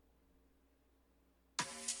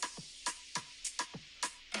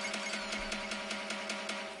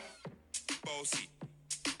bossy,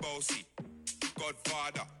 bossy.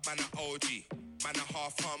 Godfather, man a OG, man a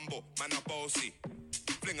half humble, man a bossy.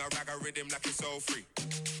 Fling a rag a rhythm like it's all free.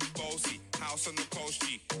 Bossy, house on the coast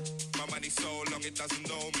G. My money so long it doesn't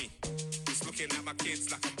know me. It's looking at my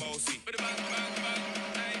kids like I'm bossy.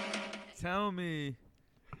 Tell me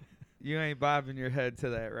you ain't bobbing your head to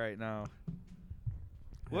that right now.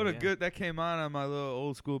 What a good that came on my little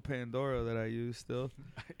old school Pandora that I use still.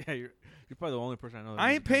 Yeah, you're probably the only person I know.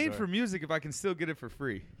 I ain't paying for music if I can still get it for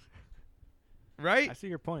free. Right? I see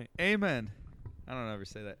your point. Amen. I don't ever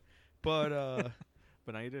say that. But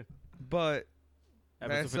but now you did. But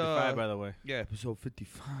episode 55 by the way. Yeah, episode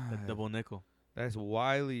 55. That double nickel. That's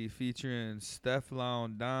Wiley featuring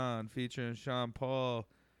Stefflon Don featuring Sean Paul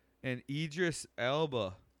and Idris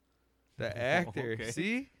Elba, the actor. Okay.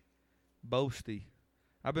 See? Boasty.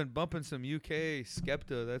 I've been bumping some UK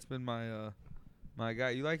Skepta. That's been my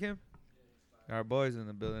guy. You like him? Our boy's in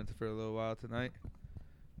the building for a little while tonight.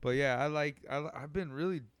 But yeah, I've been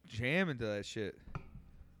really jamming to that shit.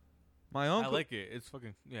 My uncle, I like it. It's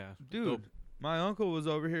fucking dude. dope. My uncle was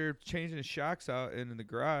over here changing his shocks out in the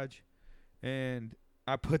garage, and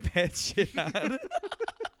I put that shit on.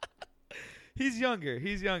 He's younger.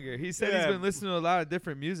 He said he's been listening to a lot of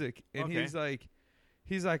different music, and he's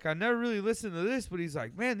like, I never really listened to this, but he's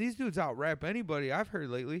like, man, these dudes out rap anybody I've heard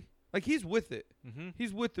lately. Like, he's with it. Mm-hmm.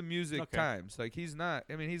 He's with the music times. Like, he's not.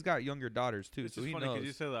 I mean, he's got younger daughters too, It's so just he funny knows. because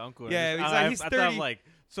you said the uncle. Yeah, he's 30. I thought like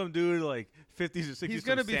some dude like 50s or 60s. He's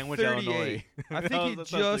gonna be Sandwich 38. Illinois. I think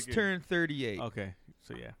he just turned 38. Okay,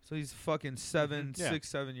 so yeah. So he's fucking 7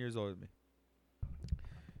 years older than me.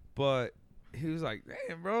 But he was like,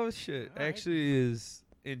 damn, bro, this shit actually is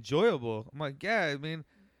enjoyable. I'm like, yeah, I mean,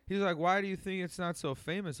 he was like, why do you think it's not so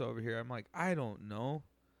famous over here? I'm like, I don't know.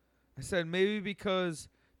 I said, maybe because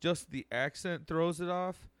just the accent throws it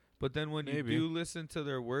off. But then when you do listen to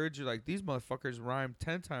their words, you're like, these motherfuckers rhyme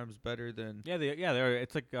 10 times better than. Yeah, they're.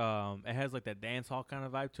 It's like it has like that dance hall kind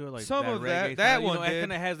of vibe to it, like some that of reggae that one. did. It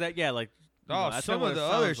kind of has that. Yeah, like some of the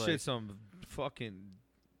other shit, some fucking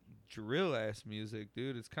drill ass music,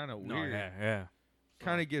 dude. It's kind of weird. Yeah.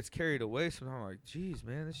 Kind of gets carried away. So I'm like, geez,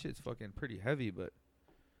 man, this shit's fucking pretty heavy. But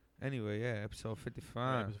anyway, yeah, episode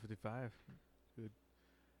 55. Episode 55. Good.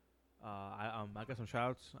 I got some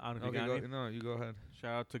shout-outs. I don't know if Okay, you got any. no, you go ahead.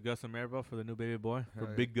 Shout out to Gus and Maribel for the new baby boy. For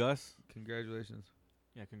Hell Big Gus. Congratulations.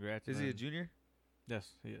 Yeah, congrats. Is man. he a junior? Yes,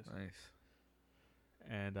 he is. Nice.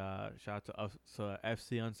 And shout out to us,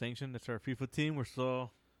 FC Unsanctioned. That's our FIFA team. We're still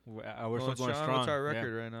going strong. What's our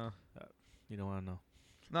record right now? You don't want to know.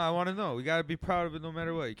 No, I want to know. We got to be proud of it no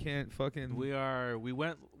matter what. You can't fucking. We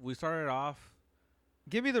started off.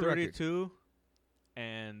 Give me the 32 record.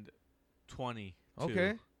 and 20.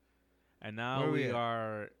 Okay. And now we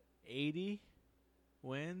are 80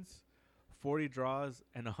 wins, 40 draws,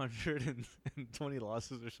 and 120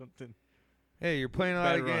 losses or something. Hey, you're playing a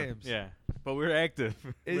lot of games. Yeah, but we're active.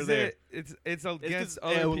 Is we're it? It's against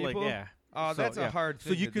other people. Like, yeah. Oh, that's a hard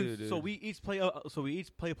thing to do, dude. So we each play. So we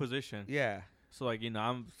each play a position. Yeah. So like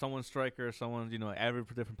I'm someone's striker, someone's every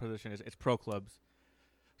different position. It's pro clubs.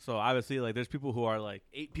 So obviously like there's people who are like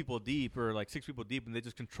 8 people deep or like 6 people deep, and they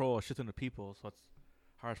just control a shit ton of people. So it's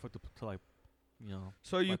hard as fuck to like.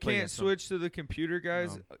 So you can't switch to the computer,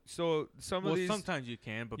 guys. No. So some of these. Sometimes you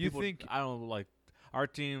can, but you people. Think I don't like our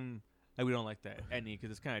team. Like we don't like that any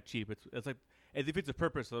because it's kind of cheap. It's like it defeats the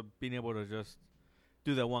purpose of being able to just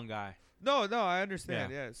do that one guy. No, I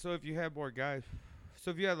understand. Yeah. So if you have more guys,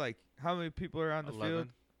 so if you had like how many people are on the 11. field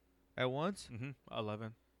at once?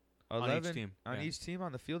 11. 11 on each team. On each team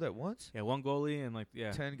on the field at once. Yeah, one goalie and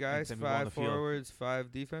 10 guys, 5 forwards,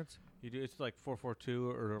 5 defense. You do it's like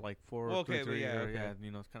 4-4-2 or like 4-3-3. Okay.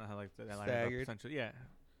 It's kind of how like that staggered. Essentially, yeah.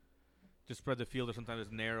 Just spread the field, or sometimes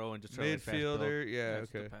it's narrow and just try midfielder. Yeah,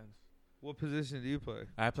 okay. Depends. What position do you play?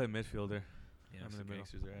 I play midfielder. Yeah, I'm in the middle.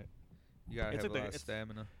 Right? You gotta have a lot of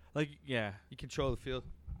stamina. Like you control the field.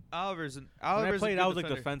 Oliver's when I played, I was defender.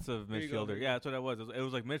 like defensive midfielder. Yeah, that's what I was. It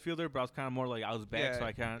was like midfielder, but I was kind of more like I was back, so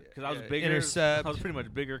I can't because I was bigger. Intercept. I was pretty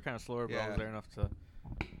much bigger, kind of slower, but I was there enough to.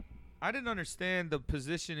 I didn't understand the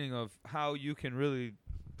positioning of how you can really.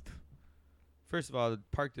 First of all, the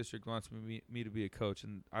Park District wants me to be a coach,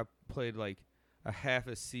 and I played like a half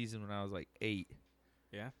a season when I was like 8.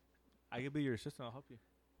 Yeah, I could be your assistant. I'll help you.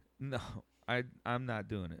 No, I'm not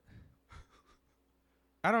doing it.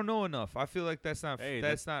 I don't know enough. I feel like that's not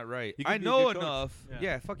right. I know enough.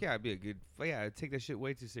 Yeah, fuck yeah, I'd be a good. Yeah, I'd take that shit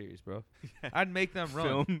way too serious, bro. I'd make them run.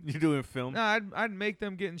 Film? You're doing film? No, I'd make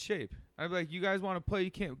them get in shape. I'd be like, you guys want to play?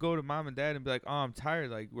 You can't go to mom and dad and be like, oh, I'm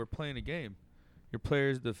tired. Like we're playing a game. Your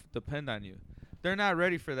players depend on you. They're not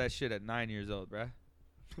ready for that shit at 9 years old, bruh.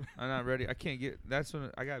 I'm not ready. I can't get. That's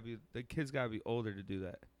when I gotta be. The kids gotta be older to do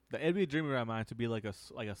that. It'd be a dream of mine to be like a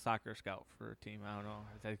soccer scout for a team. I don't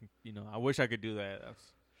know. I wish I could do that.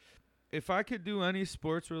 If I could do any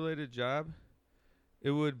sports related job,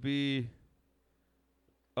 it would be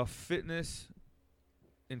a fitness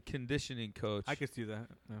and conditioning coach. I could see that.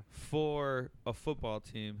 Yeah. For a football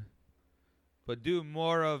team, but do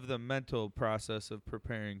more of the mental process of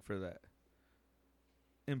preparing for that.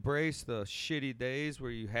 Embrace the shitty days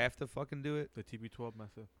where you have to fucking do it. The TB12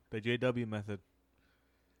 method. The JW method.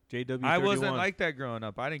 JW31. I wasn't like that growing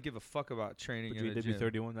up. I didn't give a fuck about training in the gym.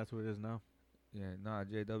 JW31, that's what it is now. Yeah, nah,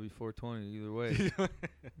 JW420 either way.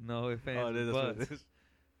 No ifs, ands, it is buts. what it is.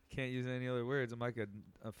 Can't use any other words. I'm like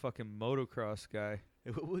a fucking motocross guy.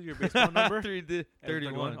 What was your baseball number?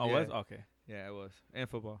 31. Oh, yeah. was? Okay. Yeah, it was. And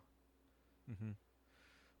football. Mm-hmm.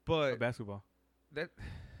 But basketball. That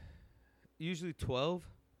usually 12.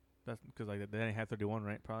 That's because they didn't have 31,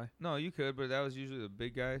 right? Probably. No, you could, but that was usually the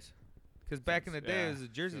big guys. Because back in the day, it was the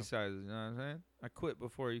jersey sizes. You know what I'm saying? I quit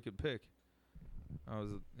before you could pick. I was,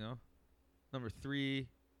 number 3,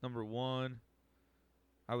 number 1.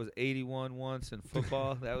 I was 81 once in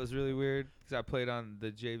football. That was really weird because I played on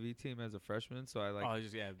the JV team as a freshman, so I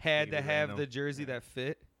had to have the jersey that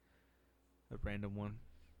fit. A random one.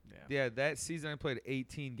 Yeah, that season I played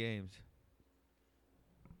 18 games.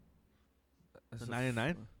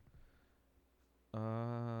 99?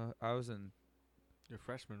 I was in your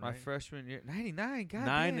freshman, my right? freshman year. 99, God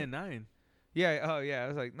 9 damn. and 9. Yeah, I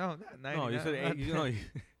was like, no, not 99. No, you said 8.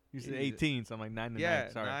 You said 18, so I'm like 9 and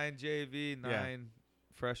 9. Sorry. 9 JV, 9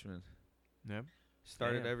 freshman. Yep.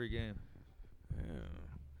 Started every game. Yeah.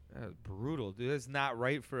 That was brutal, dude. That's not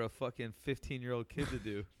right for a fucking 15-year-old kid to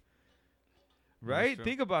do. Right?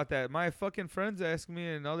 Think about that. My fucking friends ask me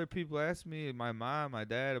and other people ask me, my mom, my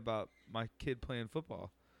dad, about my kid playing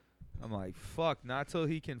football. I'm like, fuck, not till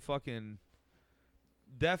he can fucking...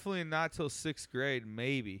 Definitely not till 6th grade,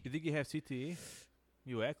 maybe. You think you have CTE?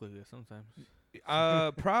 You act like this sometimes.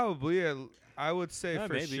 Probably. I would say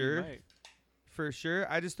for maybe sure. For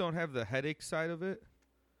sure. I just don't have the headache side of it.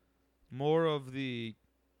 More of the,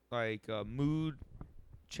 mood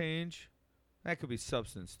change. That could be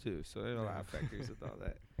substance, too. So there's a lot of factors with all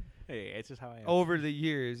that. Hey, it's just how I am. Over the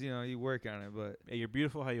years, you work on it. But hey, you're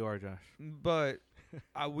beautiful how you are, Josh. But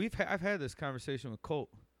I've had this conversation with Colt.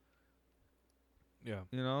 Yeah.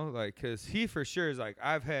 Because he for sure is like,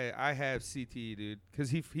 I have CTE, dude.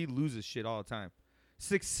 Because he loses shit all the time.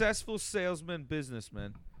 Successful salesman,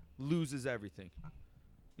 businessman loses everything.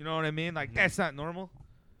 You know what I mean? Like, that's not normal.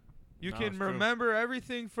 You can remember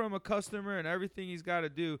everything from a customer and everything he's got to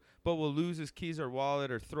do, but will lose his keys or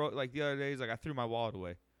wallet or throw it. Like the other day, he's like, I threw my wallet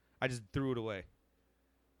away. I just threw it away.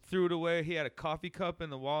 Threw it away. He had a coffee cup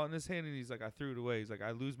and the wallet in his hand, and he's like, I threw it away. He's like,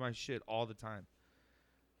 I lose my shit all the time.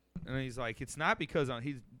 And he's like, it's not because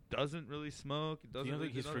he doesn't really smoke. He doesn't. You don't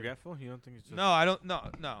really think he's forgetful? You don't think he's just... No, I don't. No.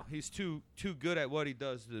 He's too good at what he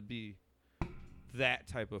does to be that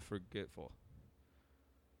type of forgetful.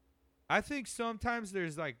 I think sometimes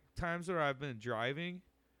there's times where I've been driving,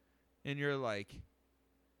 and you're like,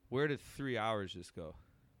 where did 3 hours just go?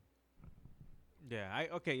 Yeah.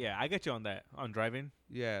 I get you on that. On driving.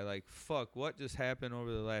 Yeah, fuck, what just happened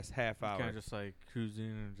over the last half hour? Kind of just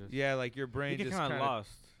cruising and just. Yeah, your brain you get just kind of lost.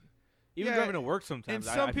 Even yeah, driving to work sometimes.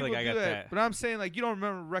 And some I people feel like I do got that. But I'm saying you don't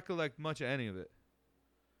recollect much of any of it.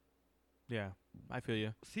 Yeah, I feel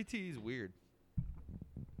you. CTE is weird.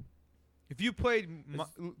 If you played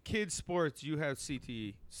kids sports, you have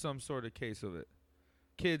CTE, some sort of case of it.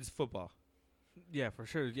 Kids football. Yeah, for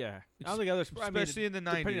sure. Yeah, I don't think other sports, especially in the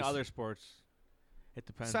 90s. Depending on other sports, it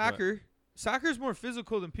depends. Soccer's more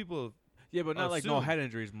physical than people. Yeah, but not no head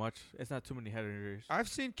injuries much. It's not too many head injuries. I've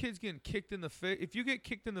seen kids getting kicked in the face. If you get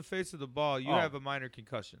kicked in the face with the ball, you have a minor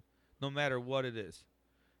concussion, no matter what it is.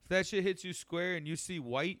 If that shit hits you square and you see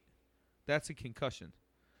white, that's a concussion.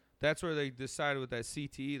 That's where they decided with that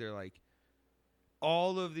CTE. They're like,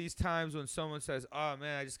 all of these times when someone says, oh,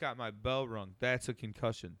 man, I just got my bell rung, that's a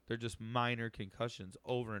concussion. They're just minor concussions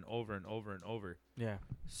over and over and over and over. Yeah.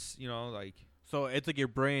 So it's like your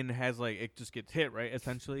brain has it just gets hit, right,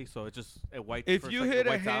 essentially? So it whites. If you hit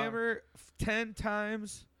a hammer 10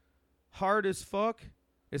 times hard as fuck,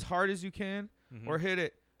 as hard as you can, or hit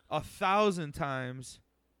it 1,000 times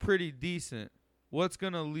pretty decent, what's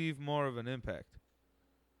going to leave more of an impact?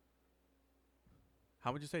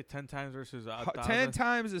 How would you say 10 times versus 1,000? 10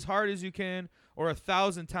 times as hard as you can, or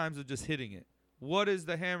 1,000 times of just hitting it. What is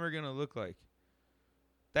the hammer going to look like?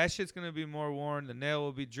 That shit's going to be more worn. The nail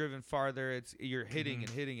will be driven farther. You're hitting and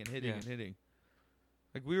hitting and hitting and hitting.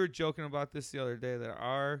 We were joking about this the other day, that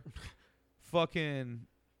our fucking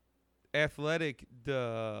Athletic,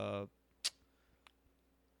 the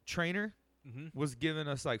trainer Mm-hmm. was giving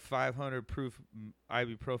us like 500 proof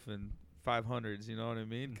ibuprofen 500s. You know what I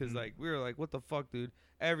mean? Because Mhm. like we were like, what the fuck, dude?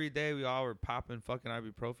 Every day we all were popping fucking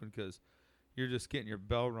ibuprofen because you're just getting your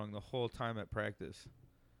bell rung the whole time at practice.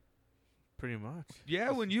 Pretty much. Yeah,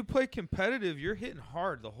 when you play competitive, you're hitting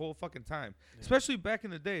hard the whole fucking time. Yeah. Especially back in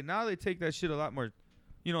the day. Now they take that shit a lot more,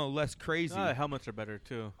 less crazy. The helmets are better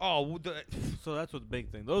too. Oh, So that's what the big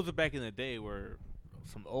thing. Those are back in the day were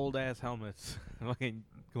some old ass helmets. Fucking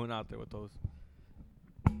going out there with those.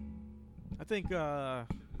 I think got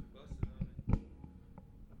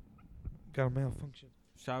a malfunction.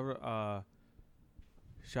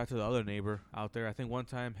 shout to the other neighbor out there. I think one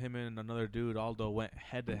time him and another dude Aldo went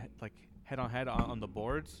head on head on the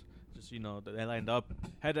boards. Just they lined up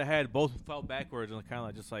head to head. Both fell backwards and kind of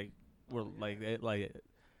like just like were like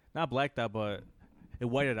not blacked out, but it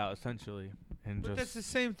whited out essentially. And But just that's the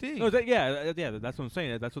same thing. no, that's what I'm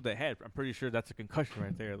saying. That's what they had. I'm pretty sure that's a concussion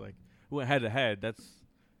right there. Like we went head to head. That's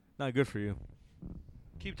not good for you.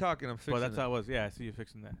 Keep talking. I'm fixing But that's it. how it was. Yeah, I see you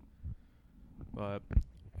fixing that. But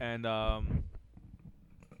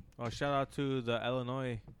shout out to the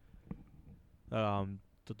Illinois,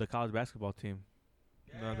 the college basketball team,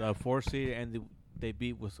 the 4 seed, and they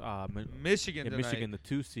beat was Michigan tonight. Michigan, the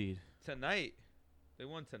 2 seed. Tonight. They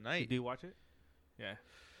won tonight. Did you watch it? Yeah.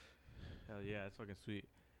 Hell yeah, it's fucking sweet.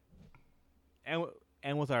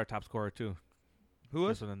 And with our top scorer too. Who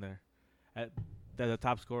was? This one in there? The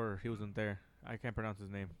top scorer, he wasn't there. I can't pronounce his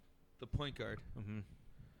name. The point guard. Mm-hmm.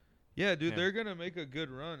 Yeah, dude, Yeah. they're gonna make a good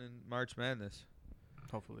run in March Madness.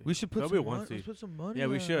 Hopefully. We should put They'll some be a 1 money. seed. Let's put some money. Yeah,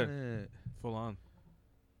 we on should. it. Full on.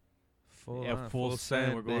 Full Yeah, on, full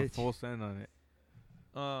send. We're going bitch. full send on it.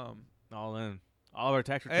 All in. All of our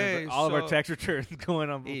tax returns. Hey, all of our so- tax returns going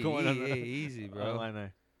on. Hey, going on. hey, easy, bro.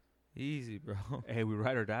 Online. Easy, bro. Hey, we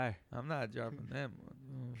ride or die. I'm not dropping that one.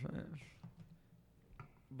 You know what I'm saying?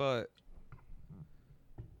 But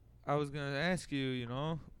I was gonna ask you,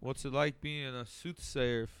 what's it like being a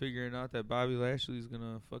soothsayer, figuring out that Bobby Lashley's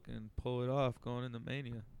gonna fucking pull it off going into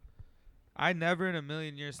Mania? I never in a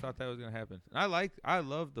million years thought that was gonna happen. I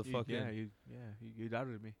love the fucking You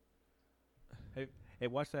doubted me. Hey,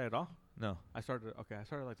 watch that at all? no, I started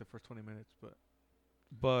like the first 20 minutes,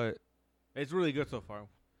 but it's really good so far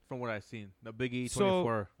from what I've seen. The Big E So,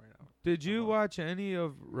 24 right now. did you Come on. watch any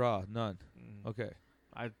of Raw? None. Mm. Okay.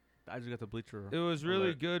 I just got the Bleacher. It was really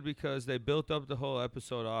alert. good because they built up the whole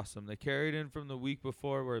episode awesome. They carried in from the week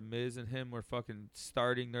before where Miz and him were fucking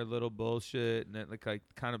starting their little bullshit and it like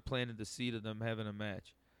kind of planted the seed of them having a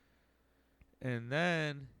match. And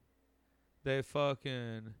then they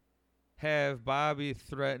fucking have Bobby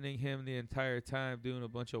threatening him the entire time doing a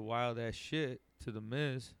bunch of wild ass shit to the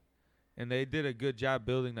Miz. And they did a good job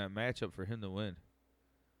building that matchup for him to win.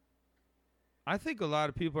 I think a lot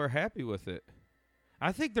of people are happy with it.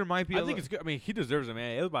 I think there might be I think it's good. I mean, he deserves it,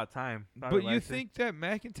 man. It was about time. But you think that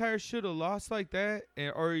McIntyre should have lost like that?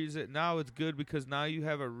 Or is it now it's good because now you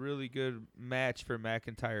have a really good match for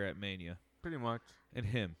McIntyre at Mania pretty much. and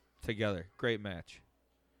him together? Great match.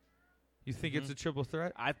 You think it's Mhm. a triple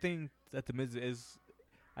threat? I think that the Miz is.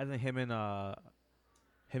 I think him and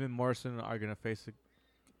Morrison are gonna face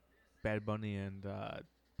Bad Bunny and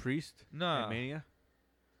Priest No. at Mania.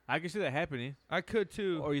 I can see that happening. I could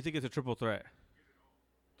too. Or you think it's a triple threat?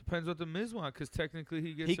 Depends what the Miz want because technically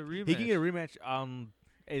he gets He a rematch. can get a rematch.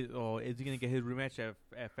 Is he gonna get his rematch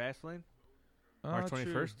at Fastlane March true.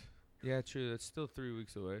 21st? Yeah, true. That's still 3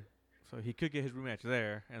 weeks away. So he could get his rematch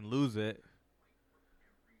there and lose it.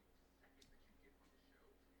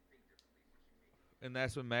 And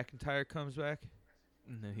that's when McIntyre comes back?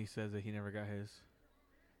 And then he says that he never got his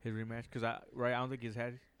rematch because I don't think he's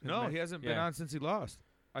had. His No, match. he hasn't been Yeah. on since he lost.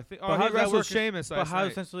 I think. But Oh, how he does that wrestled work? Sheamus But last how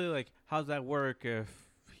night. essentially how's that work if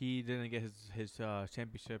he didn't get his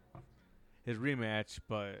championship, his rematch,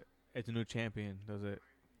 but it's a new champion? Does it?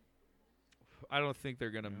 I don't think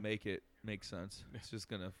they're gonna Yeah. make it make sense. It's just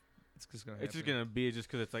gonna. It's just gonna. It's just happen. gonna be just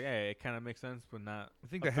because it's like, hey, it kind of makes sense, but not. I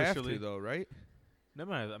think they have officially. to though, right? No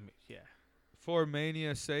matter. I mean, yeah. For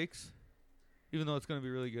Mania's sakes, even though it's gonna be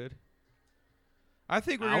really good. I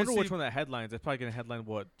think we're I gonna wonder see. which one that headlines. It's probably gonna headline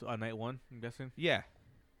what on night one. I'm guessing. Yeah.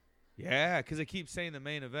 Yeah, because they keep saying the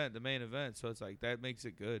main event, so it's like that makes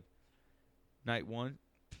it good. Night one,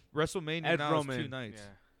 WrestleMania Edge now Roman. is 2 nights.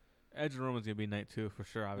 Yeah. Edge and Roman's gonna be night 2 for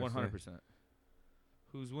sure. Obviously. 100%.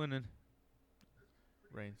 Who's winning?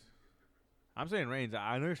 Reigns. I'm saying Reigns.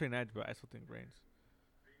 I know you're saying Edge, but I still think Reigns.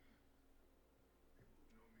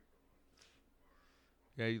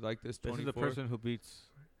 Yeah, you like this? This is the 24? person who beats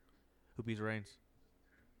Reigns.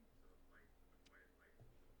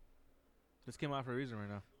 This came out for a reason right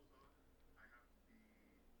now.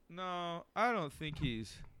 No, I don't think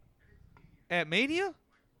he's at Mania.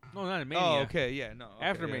 No, not in Mania. Oh, okay, yeah, no. Okay,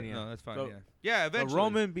 After yeah, Mania. no, that's fine. So- yeah, yeah. So Eventually,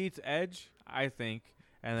 Roman beats Edge, I think,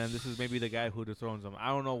 and then this is maybe the guy who dethrones him. I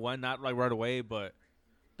don't know when, not like right away, but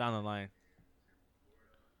down the line.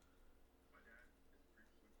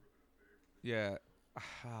 Yeah.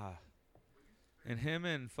 And him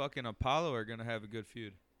and fucking Apollo are gonna have a good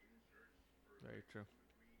feud. Very true.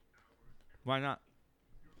 Why not?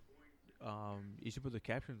 You should put the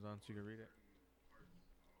captions on so you can read it.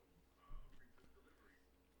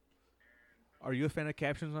 Are you a fan of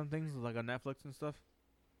captions on things like on Netflix and stuff?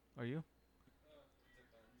 Are you?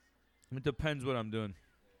 It depends what I'm doing.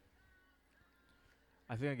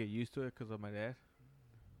 I think I get used to it because of my dad.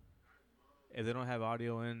 If they don't have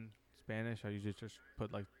audio in Spanish, I usually just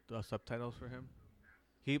put like the subtitles for him.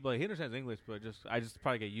 He understands English, but I just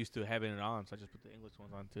probably get used to having it on, so I just put the English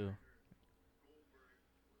ones on too.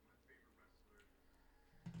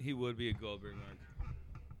 He would be a Goldberg mark.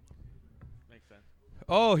 Makes sense.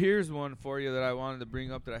 Oh, here's one for you that I wanted to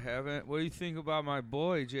bring up that I haven't. What do you think about my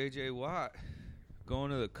boy J.J. Watt going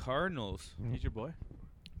to the Cardinals? He's your boy.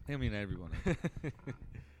 I mean, everyone.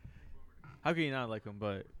 How can you not like him?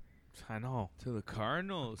 But I know To the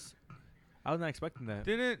Cardinals. I was not expecting that.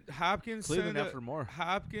 Didn't Hopkins Cleveland send got for more.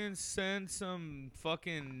 Hopkins send some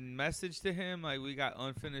fucking message to him like we got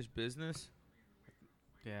unfinished business?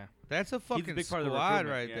 Yeah, That's a fucking big part of the squad recruitment,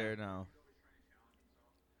 right yeah. there now.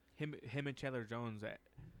 him and Chandler Jones at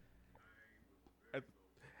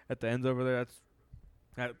the ends over there.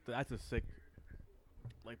 That's a sick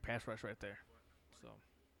like pass rush right there. So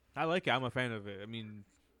I like it. I'm a fan of it. I mean,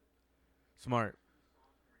 smart.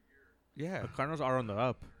 Yeah. The Cardinals are on the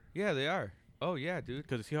up Yeah, they are. Oh, yeah, dude.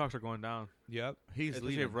 because the Seahawks are going down. Yep. He's Especially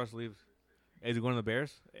leaving. if Russ leaves. Is he going to the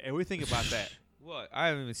Bears? And what do you think about that? What? I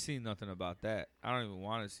haven't even seen nothing about that. I don't even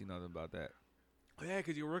want to see nothing about that. Oh, yeah,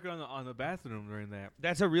 because you were working on the bathroom during that.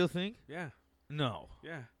 That's a real thing? Yeah, No.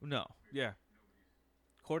 yeah, No. yeah.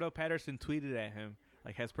 Cordell Patterson tweeted at him,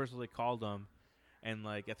 like has personally called him, and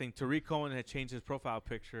like I think Tariq Cohen had changed his profile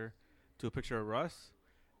picture to a picture of Russ.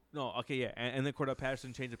 No, okay, yeah, and then Cordell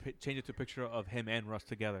Patterson changed it to a picture of him and Russ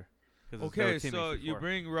together. Okay, so you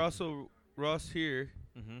bring Russ here,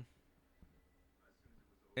 Mm-hmm.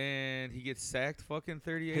 and he gets sacked fucking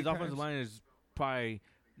 38 His times? offensive line is probably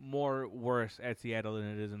more worse at Seattle than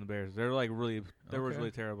it is in the Bears. They're like really, Okay.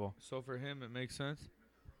 really terrible. So for him, it makes sense?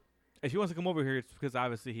 If he wants to come over here, it's because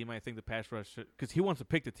obviously he might think the pass rush because he wants to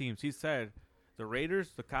pick the teams. He said the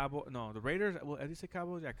Raiders, the Cowboys. No, the Raiders. Well, did he say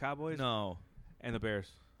Cowboys? Yeah, Cowboys. No. And the Bears.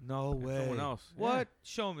 No And way. someone else. What?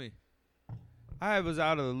 Show me. I was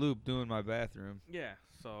out of the loop doing my bathroom. Yeah.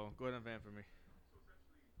 So go ahead and van for me.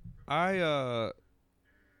 I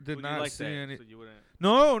did Would not you like see that? any. So you wouldn't.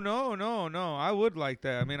 No. I would like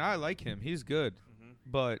that. I mean, I like him. He's good. Mm-hmm.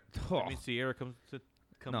 But I mean, Sierra comes.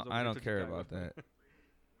 no, over I here don't to care Chicago. about that.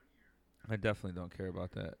 I definitely don't care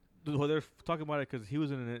about that. Well, they're talking about it because he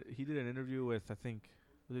did an interview with I think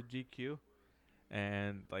was it GQ,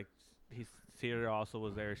 and like Sierra also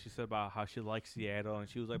was there. She said about how she likes Seattle, and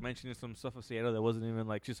she was like mentioning some stuff of Seattle that wasn't even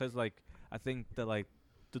like she says like I think that like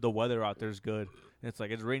the weather out there is good. And it's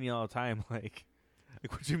like it's rainy all the time. Like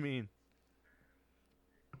what you mean?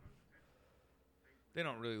 They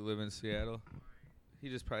don't really live in Seattle. He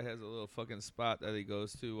just probably has a little fucking spot that he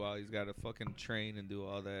goes to while he's got to fucking train and do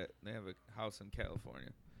all that. They have a house in California.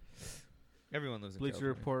 Everyone lives in Bleacher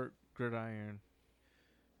California. Report, Gridiron.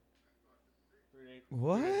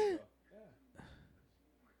 What?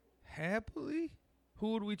 Happily?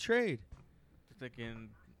 Who would we trade? Thinking,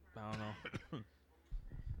 I don't know.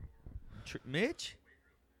 Mitch?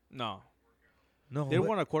 No, No. they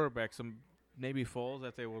want a quarterback. Some maybe Foles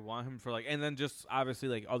that they would want him for like, and then just obviously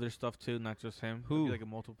like other stuff too, not just him. Who? Maybe like a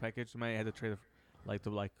multiple package. They might have to trade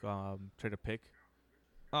trade a pick.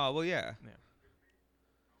 Oh, well, yeah. Yeah.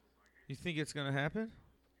 You think it's going to happen?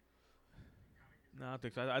 No, I don't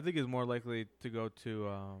think so. I think it's more likely to go to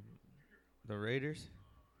The Raiders?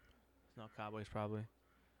 no Cowboys probably.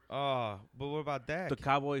 Oh, but what about Dak? The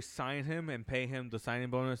Cowboys sign him and pay him the signing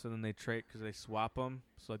bonus, and then they trade because they swap him,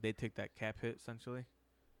 so like, they take that cap hit essentially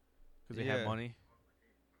because they Yeah. have money.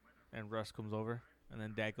 And Russ comes over, and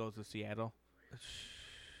then Dak goes to Seattle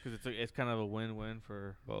because it's kind of a win-win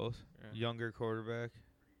for Both. yeah. Younger quarterback.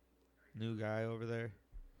 New guy over there.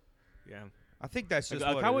 Yeah. I think that's just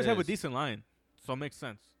Like, what Cowboys it have a is. decent line, so it makes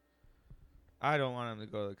sense. I don't want him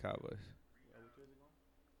to go to the Cowboys.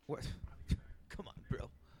 What? Come on, bro.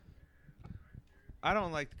 I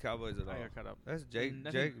don't like the Cowboys at all. I got caught up. That's Nothing-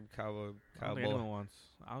 Jacob Cowboy. I don't think anyone wants.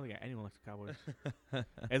 I don't think anyone likes the Cowboys.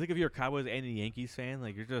 I think if you're a Cowboys and a Yankees fan,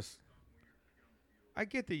 like you're just I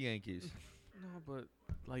get the Yankees. no, but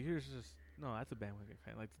like you're just no. That's a bandwagon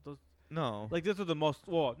fan. Like those. No. Like this are the most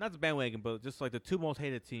not the bandwagon, but just like the two most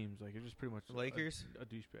hated teams. Like you're just pretty much Lakers, a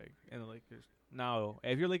douchebag, and the Lakers. No,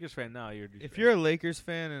 if you're a Lakers fan now, you're a douchebag. if you're a Lakers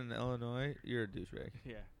fan in Illinois, you're a douchebag.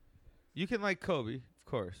 yeah. You can like Kobe, of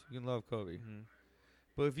course. You can love Kobe, Mm-hmm.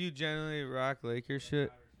 but if you generally rock Lakers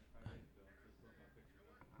shit,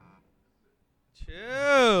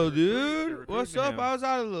 chill, dude. What's up? I was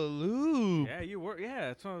out of the loop. Yeah, you were. Yeah,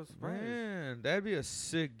 that's what I was surprised. Man, that'd be a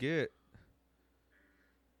sick get.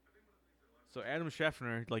 So Adam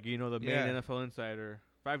Schefter, like the main Yeah. NFL insider,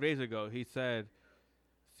 5 days ago, he said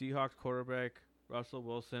Seahawks quarterback Russell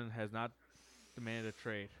Wilson has not demanded a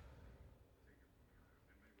trade.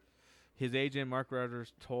 His agent Mark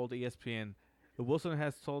Rodgers told ESPN, Wilson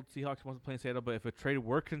has told Seahawks he wants to play in Seattle, but if a trade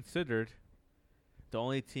were considered, the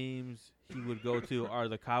only teams he would go to are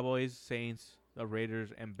the Cowboys, Saints, the Raiders,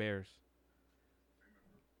 and Bears.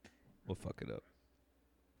 We'll fuck it up.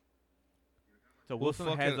 So We'll Wilson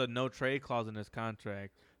fuck has it- a no trade clause in his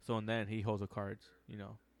contract, so in then he holds the cards,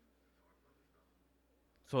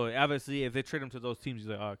 So obviously, if they trade him to those teams, he's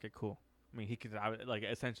like, oh, okay, cool. I mean, he could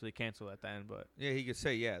essentially cancel at the end, but Yeah, he could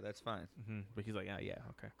say, yeah, that's fine. but he's like, yeah,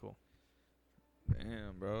 okay, cool.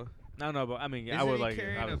 Damn, bro. No, but I mean, Isn't I would he like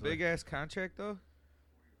carrying a big ass contract though?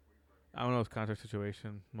 I don't know his contract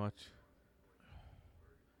situation much.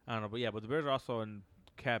 I don't know, but the Bears are also in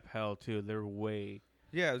cap hell too. They're way.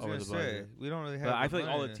 Yeah, I was Over gonna the say budget. we don't really have. But I the feel like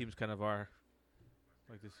all the money. teams kind of are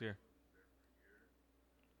like this year.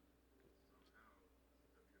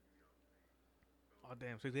 Oh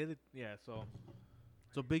damn! So they did,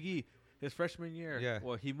 so Big E, his freshman year. Yeah.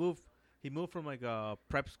 Well, he moved from like a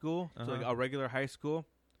prep school to like Uh-huh. a regular high school,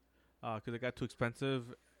 because it got too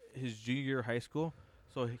expensive. His junior year of high school.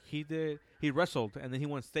 So he wrestled and then he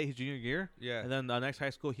went state his junior year. Yeah. And then the next high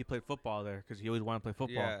school he played football there because he always wanted to play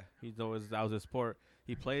football. Yeah. That was his sport.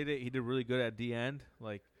 He played it. He did really good at the end.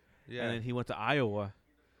 Yeah. And then he went to Iowa.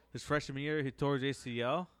 His freshman year he tore his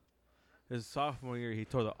ACL. His sophomore year he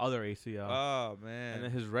tore the other ACL. Oh man. And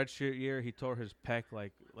then his redshirt year he tore his pec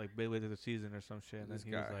like midway through the season or some shit. And this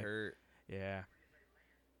then he got was like, hurt. yeah.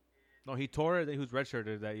 No, he tore it. Then he was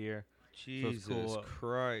redshirted that year. Jesus cool.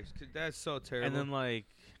 Christ, that's so terrible. And then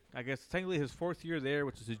I guess technically his fourth year there,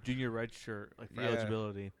 which is his junior red shirt, for Yeah.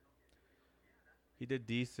 eligibility. He did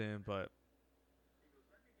decent, but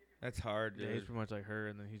that's hard, yeah, dude. he's pretty much like her.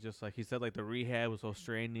 And then he just he said the rehab was so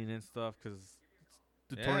straining and stuff because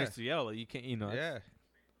the Yeah. torn ACL, you can't, Yeah.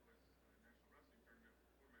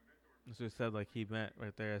 So he said he met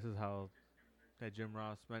right there. This is how that Jim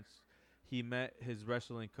Ross met. He met his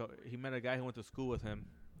wrestling coach. He met a guy who went to school with him.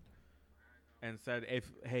 And said,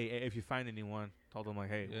 if you find anyone, told him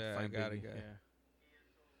hey, Yeah, find I got a Biggie. guy. Yeah.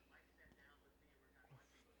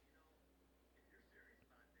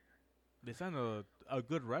 They signed a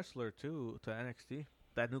good wrestler too to NXT.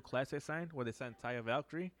 That new class they signed, where they signed Taya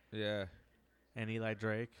Valkyrie Yeah. and Eli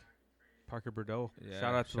Drake, Parker Bordeaux. Yeah.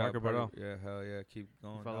 Shout out to Parker Bordeaux. Yeah, hell yeah. Keep He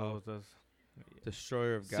going. follows us.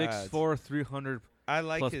 Destroyer of gods. 6'4", 300. I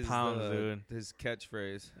like plus his pounds, dude. his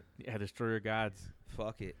catchphrase. Yeah, Destroyer gods.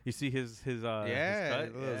 Fuck it. You see his Yeah, his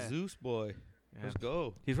cut? little Yeah. Zeus boy. Yeah. Let's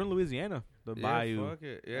go. He's from Louisiana, the Yeah, Bayou. fuck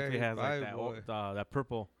it. Yeah, he he's has Bayou that boy. that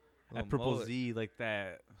purple Little purple mullet. Z,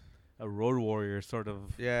 that a Road Warrior sort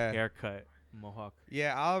of Yeah. haircut mohawk.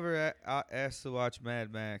 Yeah, Oliver asked to watch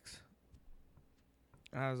Mad Max.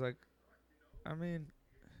 And I was like, I mean,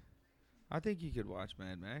 I think you could watch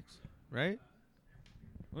Mad Max, right?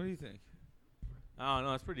 What do you think? I don't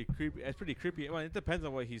know. It's pretty creepy. It's pretty creepy. Well, it depends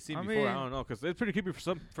on what he's seen I before. I mean- don't know, because it's pretty creepy for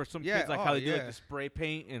some Yeah, kids, how oh, they do yeah. the spray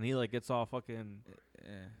paint and he gets all fucking.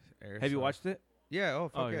 Yeah. Have you watched it? Yeah. Oh,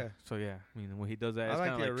 fuck yeah. So yeah, I mean when he does that, I it's like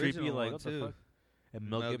kind the of creepy. original one, What too. the fuck? And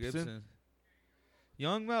Mel Gibson.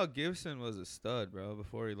 Young Mel Gibson was a stud, bro.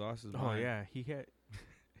 Before he lost his Oh mind. yeah,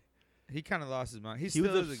 He kind of lost his mind. He he still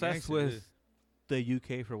was is a obsessed gangster, with dude.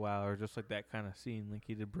 the UK for a while, or just that kind of scene. Like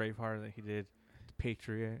he did Braveheart, like he did The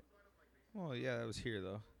Patriot. Well, yeah, that was here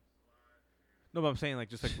though. No, but I'm saying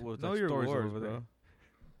just with Know the your stories wars, over bro. there.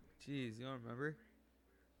 Jeez, you don't remember?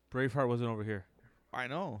 Braveheart wasn't over here. I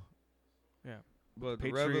know. Yeah. But the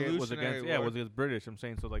Patriot was Revolutionary against War was against British. I'm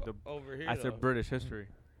saying the over here. I said though. British history.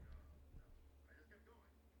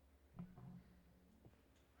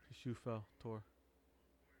 His shoe fell, tore.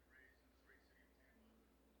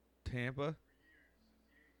 Tampa.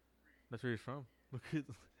 That's where he's from. Look at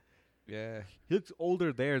Yeah. he looks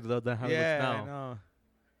older there than how Yeah, he I looks now. know.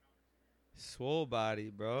 Swole body,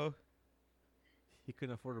 bro. He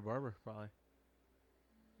couldn't afford a barber, probably.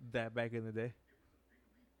 That back in the day.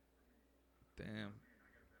 Damn.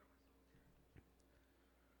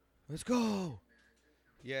 Let's go.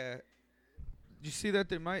 Yeah. you see that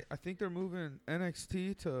they might? I think they're moving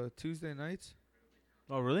NXT to Tuesday nights.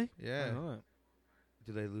 Oh, really? I Yeah. didn't know that.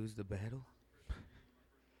 Do they lose the battle?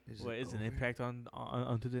 What is an over? Impact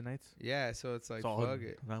on Tuesday nights? Yeah, so it's like, So fuck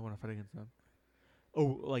it. I want to fight against them. But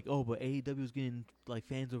AEW's getting like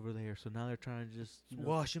fans over there, so now they're trying to just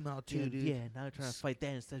Wash them out too, dude. Yeah, now they're trying to fight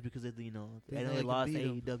that instead because they They know know they they can lost beat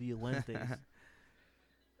 'em. AEW Wednesdays.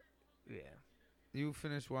 Yeah, You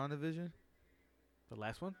finished WandaVision? the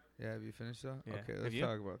last one. Yeah, have you finished that? Yeah. Okay, Have let's you?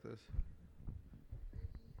 talk about this.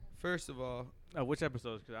 First of all, Which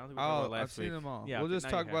episodes? Because I don't think we talked about last I've seen week. them all. Yeah, we'll okay, just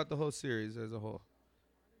now talk you about have. the whole series as a whole.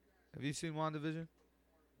 Have you seen WandaVision?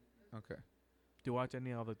 Okay. Do you watch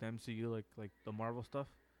any of the MCU, like the Marvel stuff?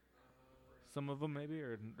 Some of them maybe,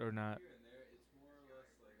 or not.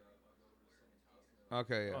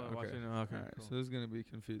 Okay, yeah. Oh, Okay. watching- okay, All right, cool. so this is going to be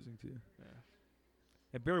confusing to you. Yeah.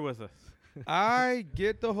 Hey, bear with us. I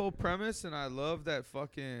get the whole premise, and I love that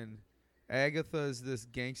fucking Agatha is this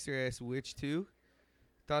gangster ass witch too.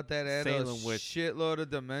 Thought that added a Salem witch. shitload of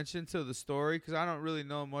dimension to the story because I don't really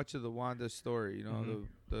know much of the Wanda story, you know, Mhm.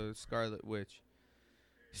 the Scarlet Witch.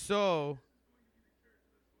 So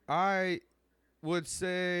I would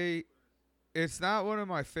say it's not one of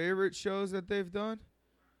my favorite shows that they've done,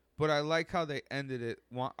 but I like how they ended it.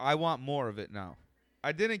 I want more of it now.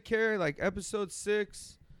 I didn't care like episode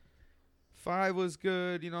 6. 5 was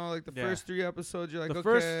good, you know, like the Yeah. first 3 episodes. You're like, The okay.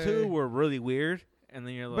 first 2 were really weird, and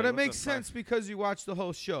then you're like, but it what the makes fuck? sense because you watch the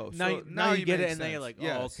whole show. Now, So now you get make it, and then you're sense. like,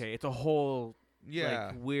 Yes. oh, okay, it's a whole Yeah.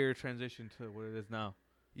 like weird transition to what it is now.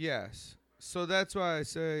 Yes. So that's why I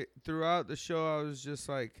say throughout the show, I was just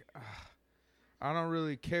like, I don't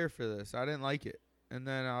really care for this. I didn't like it. And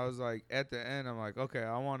then I was like, at the end, I'm like, okay,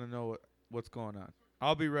 I want to know what's going on.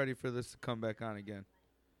 I'll be ready for this to come back on again.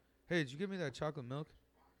 Hey, did you give me that chocolate milk?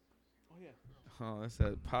 Oh yeah. Oh, that's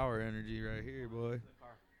that power energy right here, boy.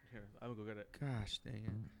 Here, I'm gonna go get it. Gosh dang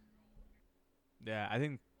it. Yeah, I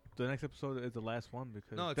think the next episode is the last one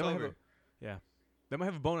because No, it's they might have over. they might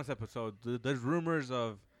have a bonus episode. There's rumors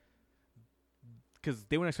of because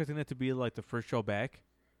they weren't expecting it to be like the first show back,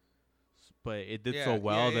 but it did so Yeah,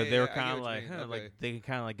 well yeah, that they were yeah, I kind get of what you like, mean. huh, Okay. like they can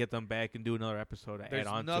kind of like get them back and do another episode to There's add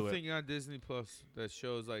on to it. nothing on Disney Plus that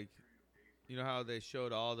shows like, you know how they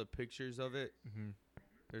showed all the pictures of it? Mm-hmm.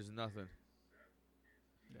 There's nothing.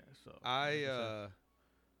 Yeah, so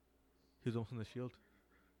he was almost in the Shield.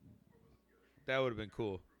 That would have been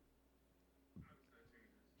cool.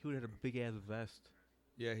 He would have had a big ass vest,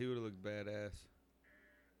 Yeah, he would have looked badass.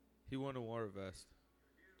 He wouldn't have wore a vest.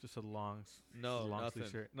 just a long, No, long nothing.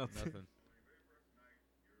 sleeve shirt, nothing. Nothing.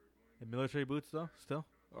 And military boots though, still,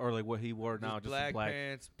 or like what he wore now, just black, black.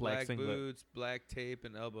 pants, black black singlet. boots, black tape,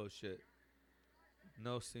 and elbow shit.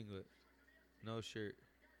 No singlet. No shirt.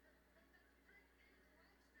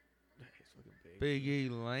 He's fucking big. Big E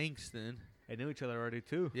Langston. They knew each other already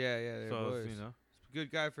too. Yeah, they're so boys. you know, Good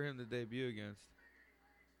guy for him to debut against.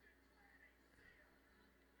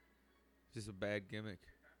 Just a bad gimmick.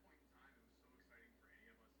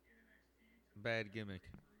 Bad gimmick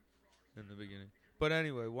in the beginning. But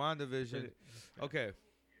anyway, WandaVision. Okay.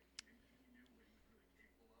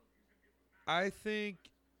 I think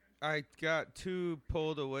I got too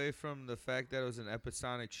pulled away from the fact that it was an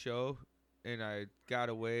episodic show, and I got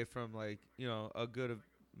away from, like, you know, a good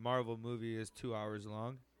Marvel movie is 2 hours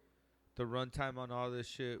long. The runtime on all this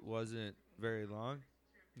shit wasn't very long.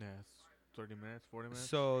 yeah, it's 30 minutes, 40 minutes.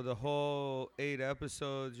 So the whole 8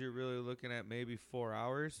 episodes, you're really looking at maybe 4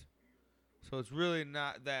 hours. So it's really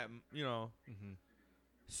not that, you know. Mm-hmm.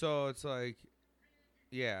 So it's like,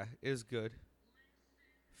 yeah, it's good.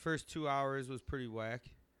 First 2 hours was pretty whack.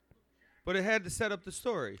 But it had to set up the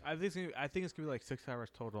story. I think it's gonna be like 6 hours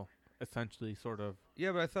total, essentially, sort of.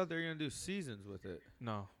 Yeah, but I thought they were going to do seasons with it.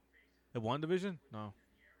 No, the WandaVision? No.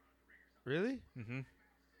 Really? Mm-hmm.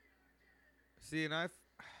 See, and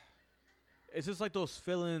It's just like those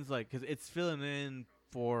fill-ins, like, because it's filling in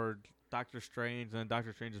for Doctor Strange, and then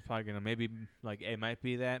Doctor Strange is probably gonna maybe like it might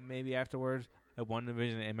be that maybe afterwards at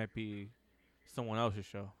WandaVision it might be someone else's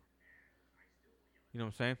show. You know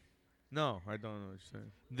what I'm saying? No, I don't know what you're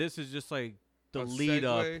saying. This is just like the A lead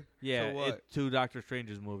up, segue yeah, to what? to Doctor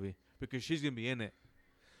Strange's movie because she's gonna be in it.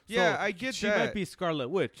 Yeah, So I get she that. might be Scarlet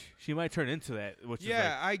Witch. She might turn into that, which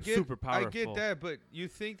Yeah, is I like get super powerful. I get that, but you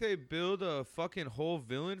think they build a fucking whole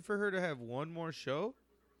villain for her to have one more show?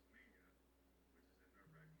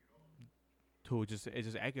 It's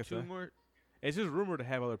just Agatha. 2 more? It's just rumored to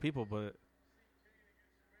have other people, but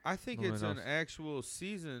I think No one it's an knows. actual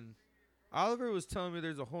season. Oliver was telling me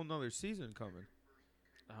there's a whole nother season coming.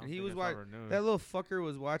 I don't And he think was that's wa- ever new. That little fucker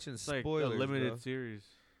was watching It's like spoilers, a limited bro. series.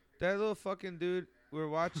 That little fucking dude, we were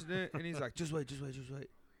watching it, and he's like, just wait, just wait, just wait.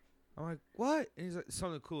 I'm like, what? And he's like,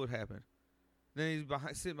 something cool would happen. Then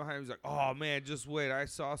he's sitting behind me. He's like, oh, man, just wait. I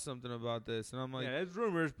saw something about this. And I'm like, yeah, it's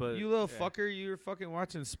rumors, but you little fucker, you were fucking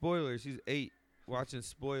watching spoilers. He's 8 watching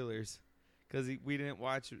spoilers because we didn't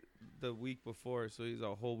watch the week before, so he's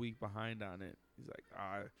a whole week behind on it. He's like,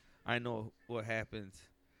 I know what happens.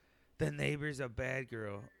 The neighbor's a bad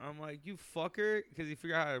girl. I'm like, you fucker, because he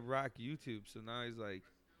figured out how to rock YouTube, so now he's like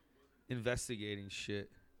investigating shit.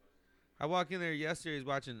 I walk in there yesterday, he's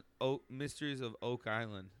watching Mysteries of Oak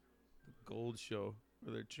Island, the gold show,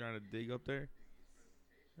 where they're trying to dig up there.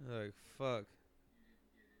 I'm like, fuck.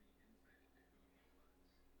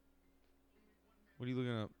 What are you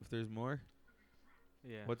looking up? If there's more?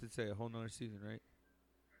 Yeah. What did it say? A whole nother season, right?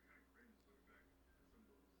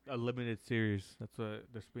 A limited series. That's what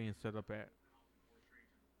they're being set up as.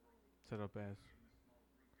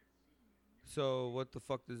 So what the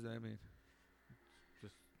fuck does that mean?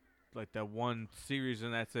 Just like that one series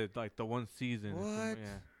and that's it. Like the one season. What?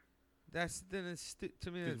 Yeah. That's then it's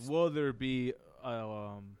to me. It's Will there be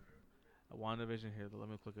a WandaVision here? Let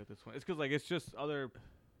me look at this one. It's because like it's just other,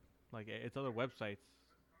 like it's other websites,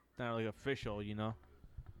 not like official. You know.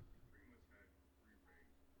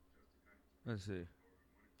 Let's see.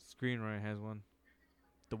 Screenwriter has one.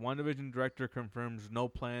 The WandaVision director confirms no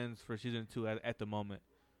plans for season 2 at the moment.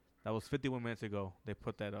 That was 51 minutes ago. They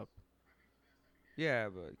put that up. Yeah,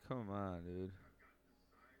 but come on, dude.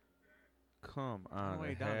 Come on,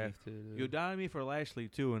 they have to. Dude. You doubted me for Lashley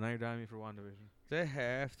too, and now you're doubting me for WandaVision. They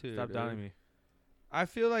have to. Stop dude. doubting me. I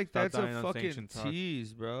feel like Stop that's a fucking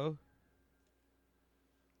tease, bro.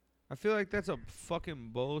 I feel like that's a fucking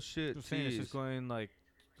bullshit I'm tease. saying it's just going like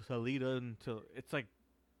to lead until it's like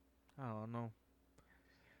I don't know.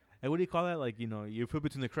 Like what do you call that? Like you put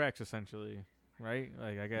between the cracks essentially, right?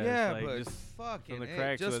 Like I guess. Yeah, like but just fucking from the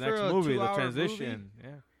cracks just to the next for a movie, the 2-hour transition. movie? Yeah.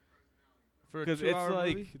 For a Because it's 2-hour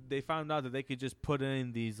like movie? they found out that they could just put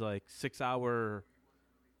in these like 6-hour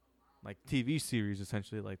like TV series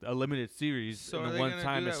essentially, like a limited series So in are the they one gonna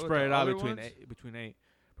time do and that with spread the it out other between ones? between 8.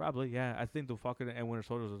 Probably, yeah. I think the Falcon and Winter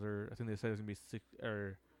Soldiers are. I think they said it's gonna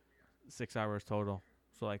be 6 hours total.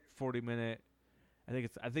 So like 40-minute.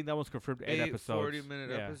 I think that one's confirmed 8 episodes. 40-minute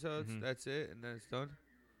Yeah. episodes. Mhm. That's it, and then it's done.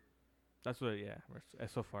 That's what. Yeah.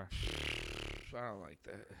 So far. I don't like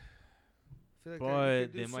that. I feel like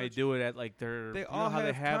But they might do it at like their. They you know all how they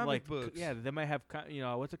have have comic like books. yeah, they might have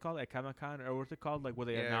what's it called at Comic-Con or what's it called like where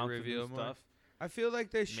they Yeah, announce the reveal new more. stuff. I feel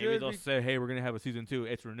like they Maybe should. they'll say, "Hey, we're gonna have a season 2.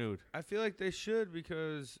 It's renewed." I feel like they should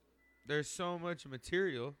because there's so much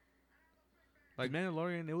material. Like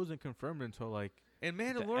Mandalorian, it wasn't confirmed until like And the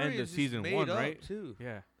Mandalorian end of is season made 1, up right? too.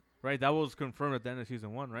 Yeah, right. That was confirmed at the end of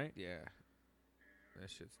season 1, right? Yeah, that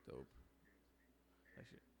shit's dope.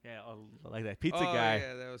 Yeah, like that pizza oh, guy.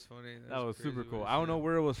 yeah, that was funny. That was super crazy cool. what I he don't know said.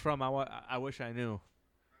 where it was from. I wish I knew.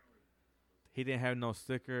 He didn't have no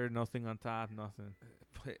sticker, nothing on top, nothing.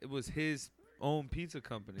 It was his own pizza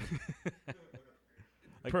company.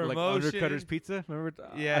 Like Promotion. Undercutter's Pizza. Remember?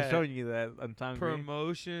 Yeah. I showed you that on Tom Green.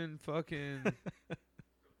 Promotion, fucking,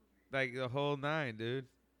 like the whole 9, dude.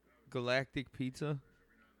 Galactic Pizza.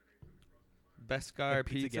 Beskar Like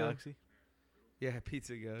Pizza. Galaxy. Yeah,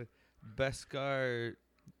 Pizza Go. Beskar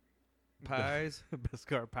Pies.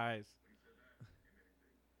 Beskar Pies.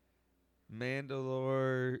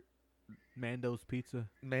 Mandalore. Mando's Pizza.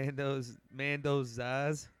 Mando's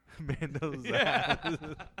Zaz. Mando's. Yeah.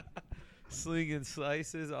 Slinging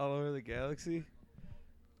slices all over the galaxy.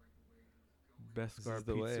 Beskar is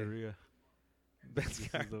the way. Pizzeria.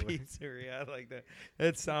 Beskar the way. Pizzeria. I like that.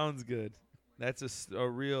 That sounds good. That's a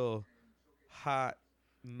real hot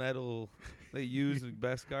metal they use in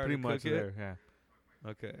Beskar Pretty to much cook there, it. yeah.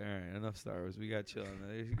 Okay, all right. Enough Star Wars. We got chill on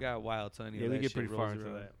that. We got wild ton. Yeah, we get pretty far into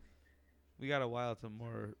that. We got a wild ton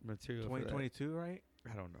more material. 2022, right? For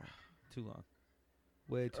that. I don't know. Too long.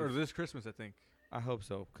 Way too. Or this Christmas, I think. I hope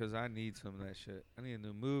so, because I need some of that shit. I need a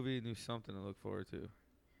new movie, new something to look forward to.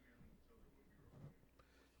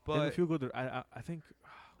 But But if you go there, I think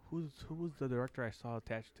who was the director I saw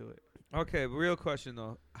attached to it? okay, but real question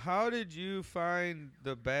though, how did you find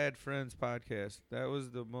the Bad Friends podcast? That was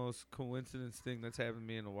the most coincidence thing that's happened to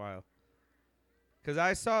me in a while. Because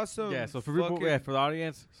I saw some. Yeah, so for people, for the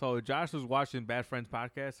audience, so Josh was watching Bad Friends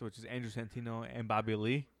podcast, which is Andrew Santino and Bobby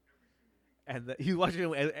Lee, and he was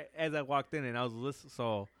watching it as I walked in, and I was listening.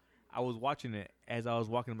 So I was watching it as I was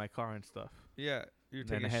walking in my car and stuff. Yeah, you're And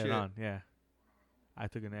then taking I had shit. it on. Yeah, I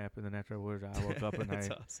took a nap, and then afterwards I woke up and That's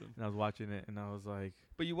I awesome. and I was watching it, and I was like,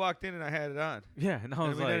 But you walked in and I had it on. yeah, and I And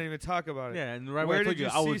was we like, didn't even talk about it. yeah, and right Where away I told did you,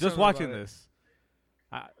 you I was see just something watching about it? this.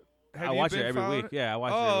 Have I you watch it been every following week. Yeah, I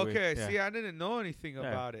watch it Oh, every week. okay. Yeah. See, I didn't know anything Yeah.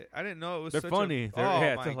 about it. I didn't know it was They're such funny. a... They're- oh,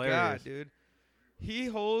 yeah, it's my God, hilarious. dude. He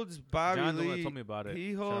holds Bobby John's the one Lee. that told me about it.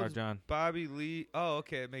 He Shout out holds John. Bobby Lee. Oh,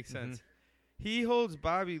 okay, it makes Mhm. sense. He holds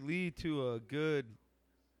Bobby Lee to a good,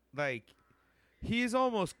 like, he's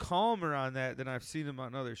almost calmer on that than I've seen him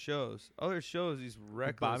on other shows. Other shows, he's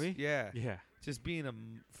reckless. Bobby? Yeah. Yeah. Just being a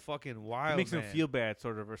fucking wild It makes man. him feel bad,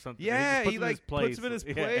 sort of, or something. Yeah, He he just like puts him in his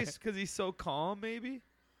Yeah. place because he's so calm. Maybe,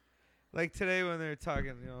 like today when they're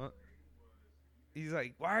talking, he's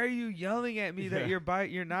like, "Why are you yelling at me that Yeah.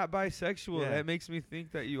 you're not bisexual? Yeah. That makes me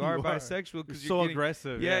think that you You are are. bisexual You're because so you're getting,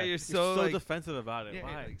 aggressive. Yeah, you're so, like, defensive about it. yeah,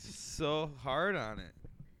 Why? like so hard on it."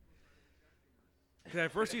 'Cause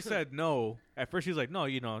at first he said no. At first he's like, no,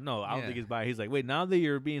 no, I don't Yeah. think he's bi. He's like, wait, now that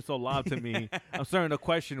you're being so loud to me, I'm starting to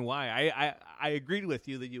question why. I agreed with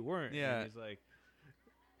you that you weren't. Yeah. And he's like,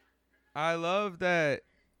 I love that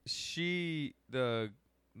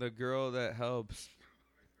the girl that helps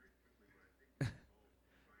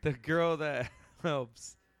the girl that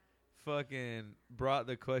helps fucking brought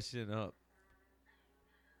the question up.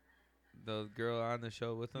 The girl on the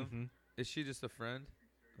show with him. mhm. Is she just a friend?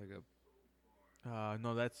 Like a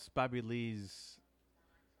No, that's Bobby Lee's.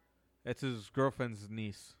 That's his girlfriend's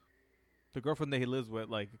niece. The girlfriend that he lives with,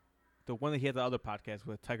 like the one that he had the other podcast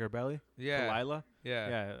with, Tiger Belly, Delilah. Yeah.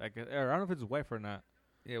 Yeah, I don't know if it's his wife or not.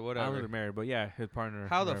 Yeah, I don't know whatever. if they're married, but yeah, his partner.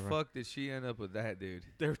 How the whatever. fuck did she end up with that dude?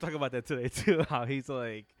 They were talking about that today too. How he's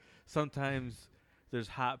like, sometimes there's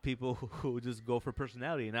hot people who just go for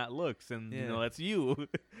personality, not looks, and Yeah. that's you.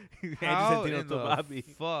 How Angie Santino in to the Bobby.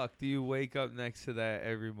 fuck do you wake up next to that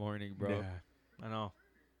every morning, bro? Yeah, I know.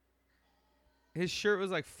 His shirt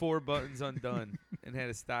was like 4 buttons undone and had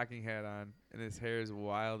a stocking hat on, and his hair is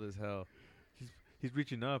wild as hell. He's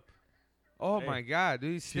reaching up. Oh Hey, my god,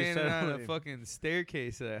 dude! He's she's standing on a settling. fucking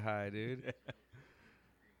staircase that high, dude.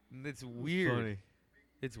 And it's weird. Funny.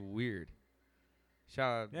 It's weird.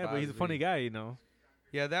 Shout out. Yeah, but he's a Bobby funny Lee. guy,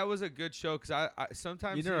 Yeah, that was a good show because I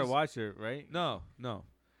sometimes You never he's- watched it, right? No,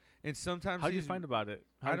 and sometimes How did you he's- find about it?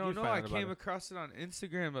 I don't know. I came across it on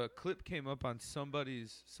Instagram. A clip came up on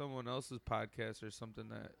someone else's podcast or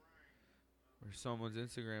something or someone's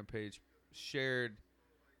Instagram page shared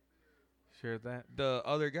Shared that. the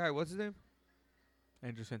other guy. What's his name?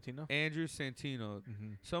 Andrew Santino. Andrew Santino.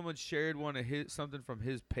 Mm-hmm. Someone shared something from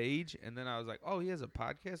his page, and then I was like, "Oh, he has a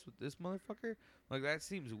podcast with this motherfucker." Like that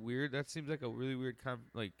seems weird. That seems like a really weird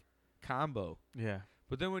combo. Yeah,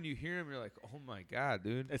 But then when you hear him, you're like, "Oh my god,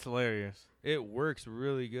 dude!" it's hilarious. It works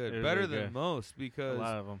really good, It is better really than good. most A because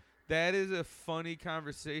lot of them. that is a funny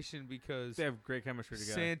conversation because They have great chemistry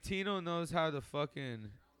together. Santino knows how to fucking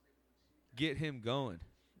get him going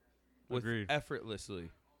with Agreed. effortlessly.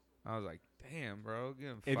 I was like, "Damn, bro, get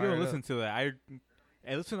him If you fired don't up." listen to that,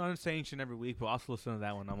 I listen to Unsanctioned every week, but also listen to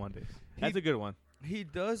that one on Mondays. That's He- a good one. He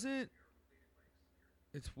doesn't.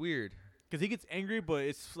 It's weird. Because he gets angry, but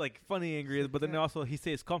it's like funny angry. But then also he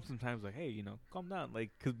stays calm sometimes. Like, hey, calm down.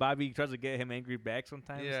 Like, because Bobby tries to get him angry back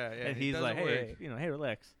sometimes. Yeah, And it he's like, doesn't hey, work. hey,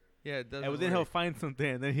 relax. Yeah, it doesn't. And then he'll work. find something,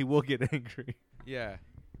 and then he will get angry. Yeah.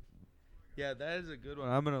 Yeah, that is a good one.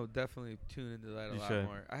 I'm gonna definitely tune into that a You lot should.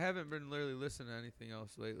 more. I haven't been literally listening to anything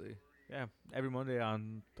else lately. Yeah, every Monday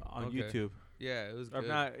on Okay. YouTube. Yeah, it was Or good. if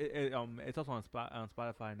not, it's also on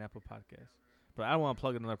Spotify and Apple Podcasts. But I don't want to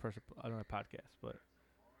plug another podcast. But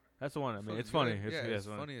that's the one. I mean, it's funny. Good. Yeah, it's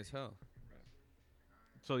funny. funny as hell.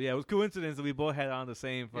 So yeah, it was coincidence that we both had on the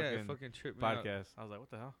same Yeah, it fucking fucking tripped me out. podcast. I was like, what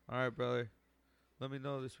the hell? All right, brother. Let me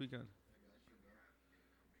know this weekend.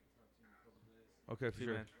 Okay, for See you,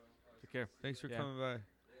 sure. man. Take care. Thanks for Yeah. coming by.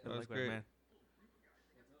 That was Likewise, great. man.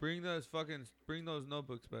 Bring those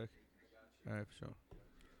notebooks back. All right, for sure.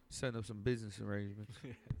 Setting up some business arrangements.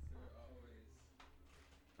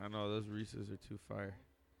 I know those Reese's are too fire.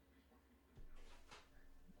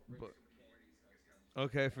 But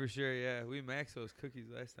okay, for sure. Yeah, we maxed those cookies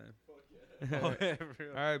last time. Oh, yeah, for real.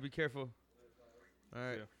 All right, be careful. All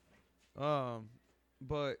right.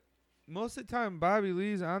 But most of the time, Bobby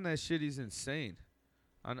Lee's on that shit. He's insane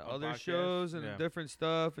on On other podcasts? shows and Yeah. different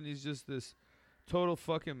stuff, and he's just this total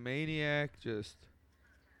fucking maniac. And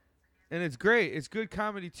it's great. It's good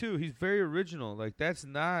comedy too. He's very original. Like that's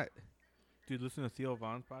not. Dude, listen to Theo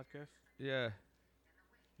Vaughn's podcast. Yeah.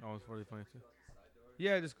 Oh, it's really funny too.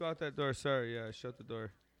 Yeah. Just go out that door. Sorry. Yeah. Shut the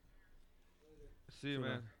door. See you, See you, man.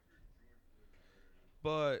 man.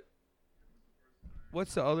 But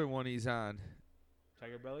what's the other one he's on?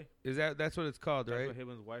 Tiger Belly. That's what it's called, That's right? what him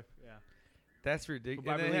and his wife. Yeah. That's ridiculous.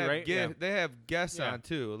 Bobby And Lee, they have right? Yeah. they have guests Yeah. on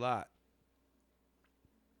too a lot.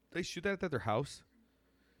 They shoot that at their house.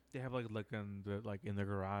 They have in their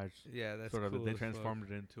garage. Yeah, that's sort of. cool They as fuck.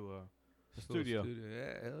 transformed it into a Little studio.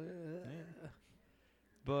 Yeah, hell yeah.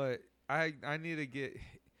 But I need to get.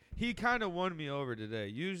 he kind of won me over today.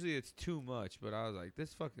 Usually it's too much, but I was like,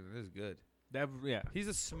 this is good. Yeah.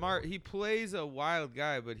 He's he plays a wild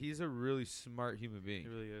guy, but he's a really smart human being. He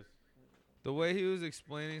really is. The way he was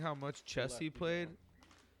explaining how much chess he played,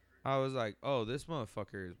 I was like, oh, this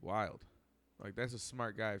motherfucker is wild. Like, that's a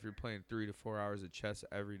smart guy if you're playing 3 to 4 hours of chess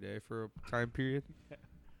every day for a time period.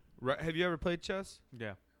 Right? Have you ever played chess?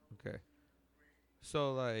 Yeah. Okay.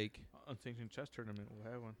 So, like... Unsanctioned chess tournament.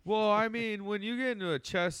 We'll have one. Well, I mean, when you get into a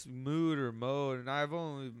chess mood or mode, and I've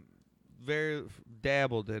only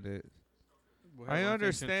dabbled in it, We'll have I one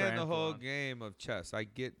understand the whole triathlon. game of chess. I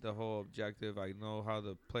get the whole objective. I know how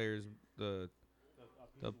the players, the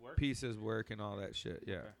pieces work and all that shit.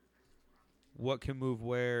 Yeah. Okay. What can move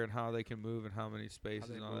where and how they can move and how many spaces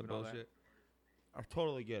they and all move that and all that. bullshit. I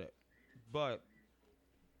totally get it. But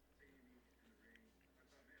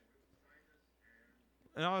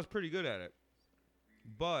and I was pretty good at it.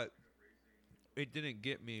 But it didn't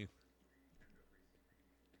get me.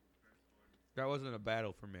 That wasn't a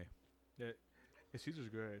battle for me. Yeah, Caesar's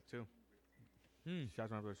good at it too. Shout out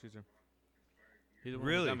to my brother Caesar. He's the one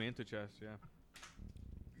Really? who got me into chess. Yeah.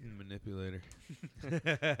 Manipulator. makes I'm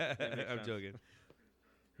sense. joking.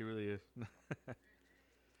 He really is.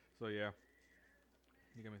 So yeah,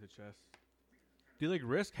 you got me into chess. Do you like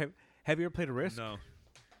Risk? Have you ever played Risk? No.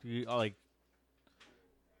 Do you like?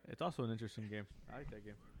 It's also an interesting game. I like that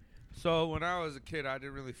game. So when I was a kid, I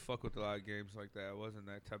didn't really fuck with a lot of games like that. I wasn't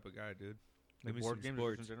that type of guy, dude. Give Like me board some games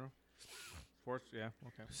sports. in general. Sports, yeah,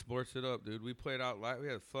 okay. Sports it up, dude. We played out light. We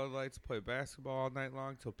had floodlights, played basketball all night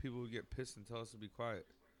long till people would get pissed and tell us to be quiet.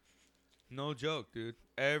 No joke, dude.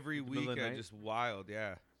 Every In the middle of the weekend, night? just wild,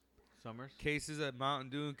 yeah. Summers. Cases at Mountain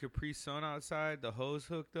Dew and Capri Sun outside. The hose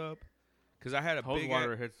hooked up. Because I had a Hose big...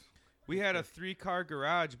 water hits. we had a 3-car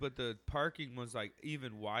garage, but the parking was, like,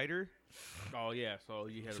 even wider. Oh yeah, so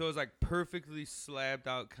you had. So it was, like, perfectly slabbed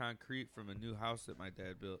out concrete from a new house that my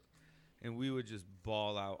dad built. And we would just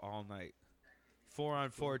ball out all night.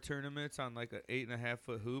 4-on-4 tournaments on like a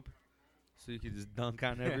 8.5-foot hoop, so you could just dunk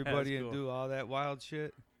on Yeah, that's everybody and cool. do all that wild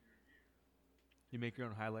shit. you make your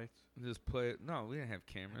own highlights. And just play it. No, we didn't have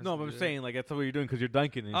cameras. No, to but I'm do saying like that's what you're doing because you're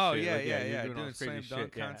dunking and Oh shit. yeah, Like, yeah, you're yeah. doing all Doing this crazy slam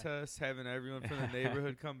dunk shit, yeah. contests, having everyone from the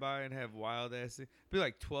neighborhood come by and have wild ass. Be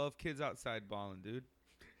like 12 kids outside balling, dude.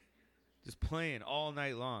 Just playing all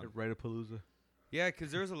night long. Right at Palooza. Yeah,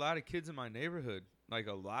 because there was a lot of kids in my neighborhood, like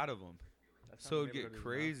a lot of them. That's how So the it'd get neighborhood is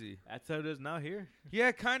now. crazy. That's how it is now here.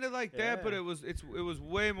 Yeah, kind of like that, but Yeah. it was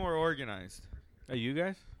way more organized. Hey, you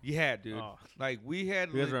guys? Yeah, dude. Oh. Like we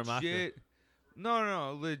had You guys were a mafia. legit.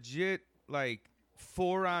 No, legit like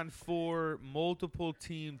 4-on-4 multiple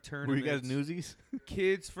team Were tournaments. you guys newsies?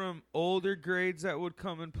 Kids from older grades that would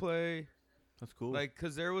come and play. That's cool. Like,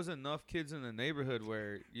 cause there was enough kids in the neighborhood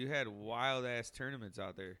where you had wild ass tournaments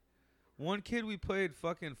out there. One kid we played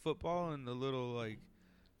fucking football in the little like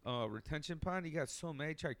retention pond. He got so mad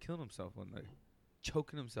he tried killing himself one day,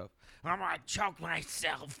 choking himself. I'm gonna choke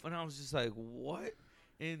myself, and I was just like, what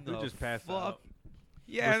in we the just passed fuck? out.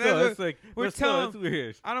 Yeah, But still, that's it's like we're but still, telling- it's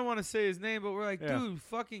weird. I don't want to say his name, but we're like, Yeah. dude,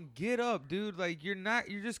 fucking get up, dude. Like, you're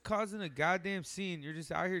just causing a goddamn scene. You're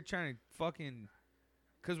just out here trying to fucking,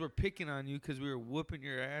 because we're picking on you because we were whooping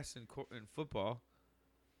your ass in football.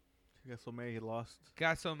 He got so mad he lost.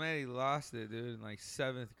 Got so mad he lost it, dude, in like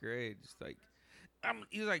 7th grade. Just like,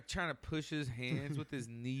 he was like trying to push his hands with his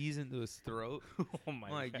knees into his throat. Oh my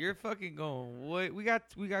I'm like, god. you're fucking going, what? We got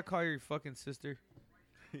to call your fucking sister.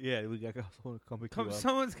 Yeah, we got someone to come pick Come, you up.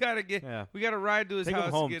 someone's got to get, Yeah. we got to ride to his Take him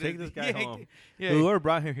house. home. Get Take his- this guy yeah, home. Yeah, Whoever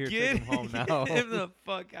brought him here, get take him home now. Get him the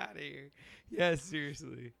fuck out of here. Yeah,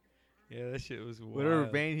 seriously. Yeah, that shit was wild. Whatever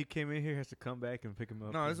van he came in here has to come back and pick him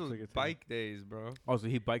up. No, and this was take it to him. bike days, bro. Oh, so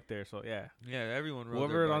he biked there, so yeah. Yeah, everyone rode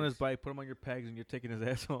Whoever their is on his bikes. bike, put him on your pegs, and you're taking his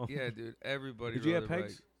ass home. Yeah, dude. Everybody Did you rode have their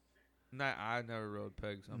pegs? bikes. Nah, I never rode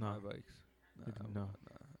pegs on No. my bikes. Did you- I'm- no.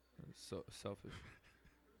 Nah, it's so selfish.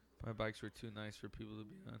 My bikes were too nice for people to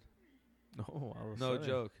be on. No, I was No saying.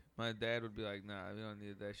 joke. My dad would be like, nah, we don't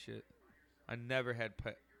need that shit. I never had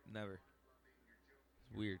never.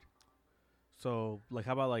 It's weird. So, like,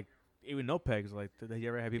 how about, like, even no pegs? Like, did you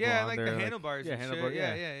ever have people Yeah, on like there? the handlebars yeah, and handlebar, shit.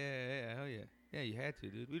 yeah. Yeah. Hell yeah. Yeah, you had to,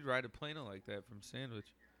 dude. We'd ride a Plano like that from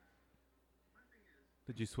Sandwich.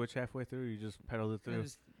 Did you switch halfway through? Or you just pedaled it Yeah, through?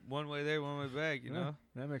 just one way there, one way back, you Yeah, know?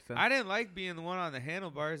 that makes sense. I didn't like being the one on the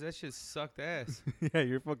handlebars. That shit sucked ass. yeah,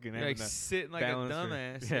 you're fucking You're having like that. sitting like a balancer.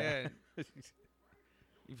 dumbass. Yeah. Yeah.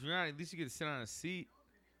 If you're not, at least you get to sit on a seat.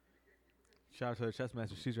 Shout out to the chess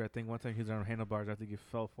master Caesar. I think one time he was on handlebars. I think he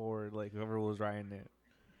fell forward. Like whoever was riding it.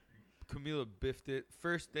 Camila biffed it.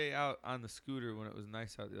 First day out on the scooter when it was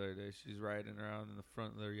nice out the other day. She's riding around in the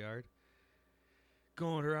front of their yard.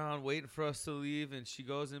 going around waiting for us to leave, and she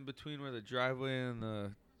goes in between where the driveway and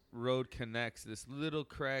the road connects. This little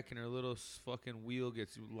crack in her little fucking wheel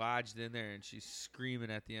gets lodged in there, and she's screaming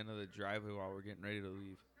at the end of the driveway while we're getting ready to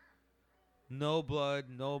leave. No blood,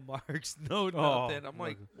 no marks, no nothing. I'm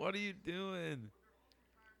like, what are you doing?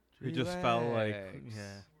 It just felt like,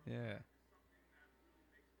 yeah.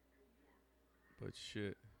 But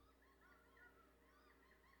shit.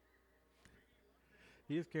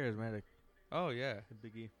 He is charismatic. Oh, yeah.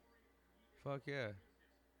 Big E. Fuck yeah.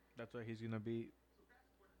 That's why he's going to beat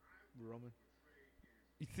Roman.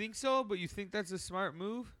 You think so? But you think that's a smart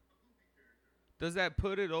move? Does that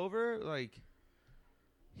put it over? Like,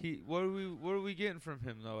 what are we getting from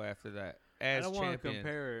him, though, after that? As I don't want to champion?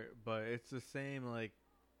 compare it, but it's the same, like,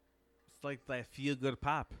 it's like that feel-good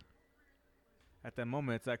pop. At that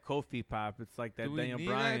moment, it's that Kofi pop. It's like that Daniel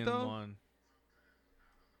Bryan one.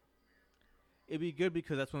 It'd be good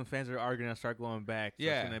because that's when fans are going to start going back. So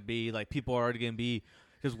it's going to be like people are already going to be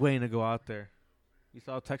just waiting to go out there. You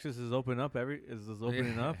saw Texas is opening up.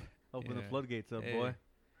 Opening up. Open the floodgates up, boy.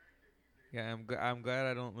 Yeah, I'm glad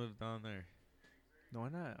I don't live down there. No, why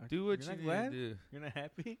not? Do what you need to do. You're not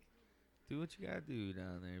happy? Do what you got to do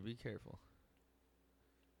down there. Be careful.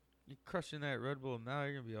 You're crushing that Red Bull now.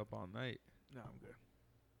 You're going to be up all night. No, I'm good.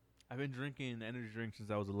 I've been drinking energy drinks since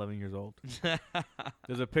I was 11 years old.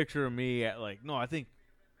 There's a picture of me at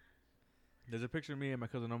there's a picture of me and my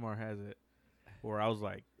cousin Omar has it, where I was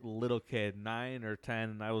like little kid, 9 or 10,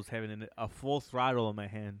 and I was having a full throttle in my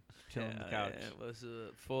hand, chilling on the couch. Yeah, it was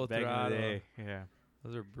a full Back throttle. in the day. Yeah,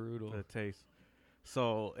 those are brutal. The taste.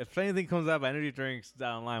 So if anything comes up, energy drinks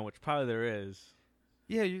down the line, which probably there is.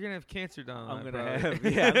 Yeah, you're gonna have cancer down the line.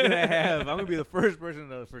 I'm gonna be the first person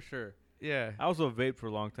to, for sure. Yeah. I also vaped for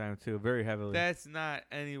a long time, too, very heavily. That's not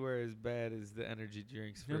anywhere as bad as the energy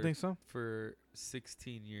drinks. You don't think so? For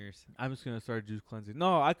 16 years. I'm just going to start juice cleansing.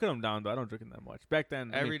 No, I cut them down, though. I don't drink them that much. Back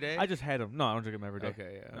then. Every day? I just had them. No, I don't drink them every day.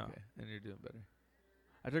 Okay, yeah, no. okay. And you're doing better.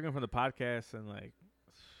 I drink them from the podcast and, like,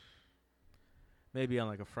 maybe on,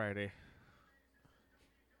 like, a Friday.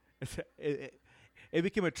 It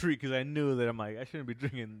became a treat because I knew that I'm like, I shouldn't be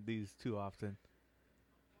drinking these too often.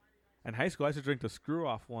 In high school, I used to drink the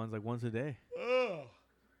screw-off ones like once a day. Oh.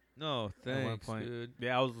 No, thanks, dude.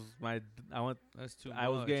 Yeah, That's too much. I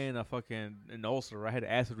was getting an ulcer. I had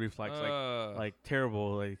acid reflux, like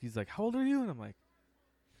terrible. Like he's like, "How old are you?" And I'm like,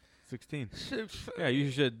 16. Yeah,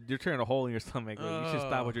 you're tearing a hole in your stomach. Like, you should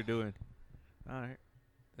stop what you're doing. All right.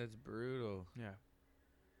 That's brutal. Yeah.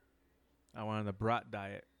 I went on the brat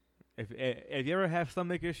diet. If you ever have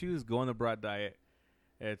stomach issues, go on the brat diet.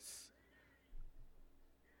 It's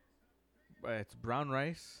brown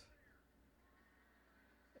rice,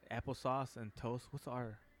 applesauce, and toast. What's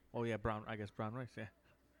R? Oh yeah, brown rice. Yeah.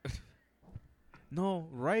 No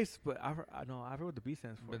rice, but I forgot what the B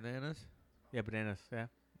stands for. Bananas. Yeah, bananas. Yeah,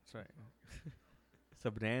 that's right. So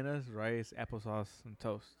bananas, rice, applesauce, and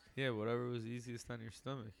toast. Yeah, whatever was easiest on your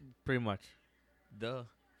stomach. Pretty much. Duh.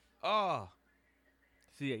 Oh.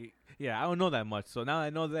 See, yeah, I don't know that much, so now I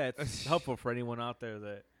know that it's helpful for anyone out there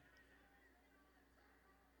that.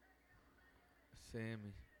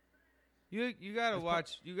 Sammy, you gotta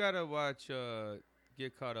watch. You gotta watch.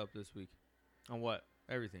 Get Caught Up this week. On what?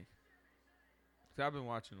 Everything. 'Cause I've been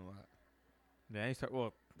watching a lot. Yeah,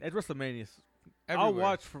 at WrestleMania. Everywhere. I'll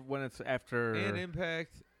watch for when it's after. And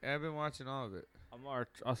Impact. I've been watching all of it.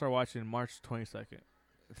 I'll start watching March 22nd.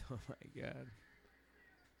 Oh my god.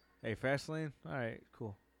 Hey, Fastlane. All right,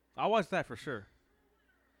 cool. I'll watch that for sure.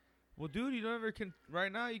 Well, dude, you never can.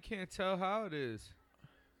 Right now, you can't tell how it is.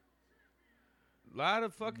 A lot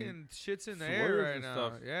of fucking shit's in the air right now.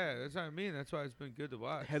 Stuff. Yeah, that's what I mean. That's why it's been good to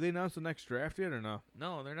watch. Have they announced the next draft yet or no?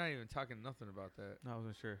 No, they're not even talking nothing about that. No, I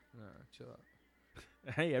wasn't sure. No, chill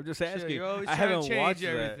out. Hey, I'm just asking. You're always I trying haven't to change watched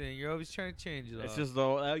everything. That. You're always trying to change it all. It's just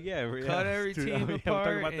though, cut every team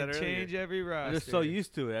apart and change every roster. I'm just so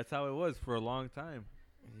used to it. That's how it was for a long time.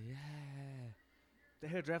 Yeah. They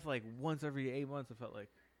had a draft like once every 8 months. It felt like.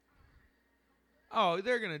 Oh,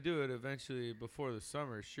 they're gonna do it eventually before the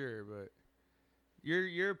summer, sure. But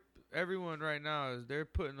you're everyone right now is they're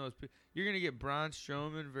putting those. You're gonna get Braun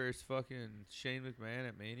Strowman versus fucking Shane McMahon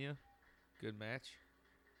at Mania. Good match.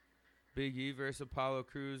 Big E versus Apollo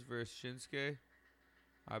Crews versus Shinsuke.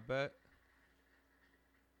 I bet.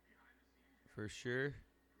 For sure.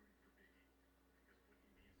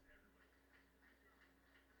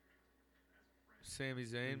 Sami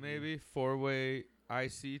Zayn, maybe. 4-way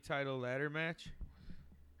IC title ladder match.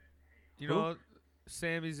 You know,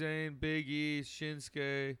 Sami Zayn, Big E,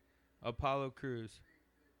 Shinsuke, Apollo Crews.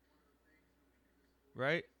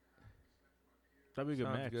 Right? That'd be a good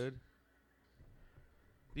Sounds match. Good.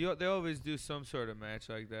 They always do some sort of match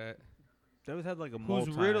like that. They always had like a Who's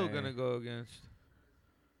Riddle gonna go against?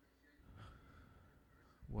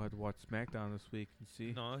 We'll have to watch SmackDown this week and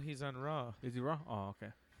see. No, he's on Raw. Is he Raw? Oh,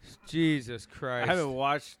 okay. Jesus Christ! I haven't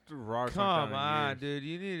watched Raw. Come SmackDown on, in years. dude.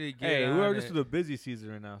 You need to get. Hey, on we're it. just in the busy season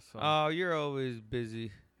right now. So. Oh, you're always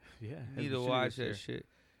busy. Yeah. Need to watch that shit.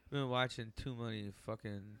 Been watching too many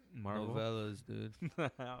fucking Marvel novellas, dude. I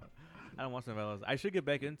don't watch novellas. I should get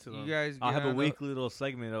back into them. You guys, I'll have a on weekly little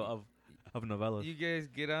segment of novellas. You guys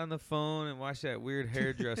get on the phone and watch that weird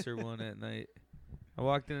hairdresser one at night. I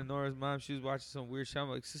walked into Nora's mom. She was watching some weird shit. I'm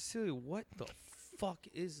like, Cecilia, what the fuck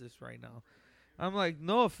is this right now? I'm like,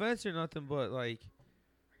 no offense or nothing, but like,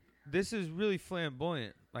 this is really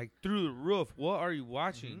flamboyant. Like, through the roof. What are you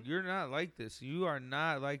watching? Mm-hmm. You're not like this. You are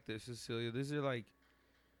not like this, Cecilia. These are like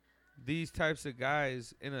these types of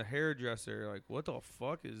guys in a hairdresser. Like, what the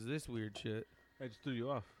fuck is this weird shit? I just threw you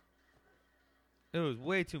off. It was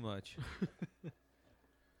way too much.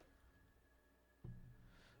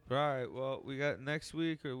 All right, well, we got next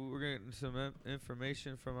week, or we're getting some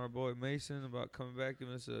information from our boy Mason about coming back,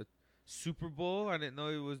 giving us a Super Bowl. I didn't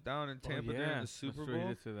know he was down in Tampa during the Super Bowl. He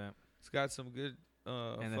did say that. He's got some good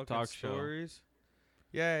and fucking talk stories.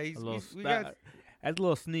 Yeah, we got a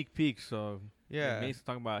little sneak peek. So yeah, Mason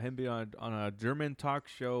talking about him being on a German talk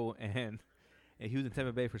show, and he was in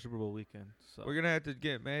Tampa Bay for Super Bowl weekend. So we're gonna have to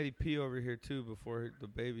get Maddie P over here too before the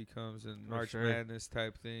baby comes and March Madness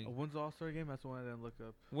type thing. When's the All-Star game? That's the one I didn't look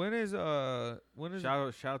up. When is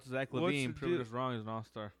shout out to Zach Levine, proving us wrong as an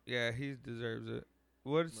All-Star. Yeah, he deserves it.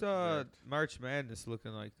 What's March Madness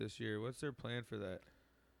looking like this year? What's their plan for that?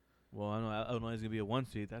 Well, I know Illinois is gonna be a 1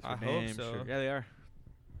 seed. That's for damn hope so. Sure. Yeah, they are.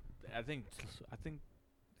 I think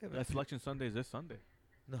that Selection Sunday is this Sunday.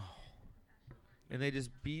 No. And they just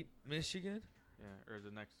beat Michigan? Yeah, or the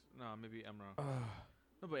next. No, maybe I'm wrong.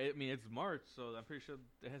 No, but I mean it's March, so I'm pretty sure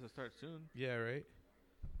it has to start soon. Yeah, right.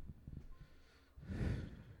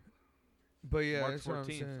 But yeah, March that's 14th. what I'm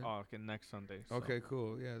saying. Oh, okay, next Sunday. So. Okay,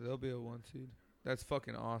 cool. Yeah, they'll be a 1 seed. That's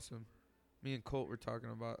fucking awesome. Me and Colt were talking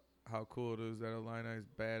about how cool it is that Illini is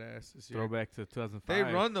badass this year. Throwback to 2005. They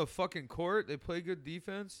run the fucking court. They play good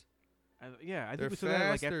defense. I think they're we saw fast. that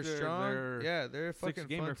like they're after strong. Yeah, they're a fucking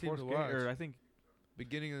game fun or team to game, watch. or I think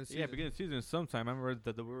beginning of the season. Yeah, beginning of the season sometime. I remember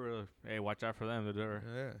that we were hey, watch out for them.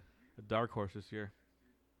 They're a dark horse this year.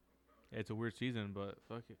 Yeah, it's a weird season, but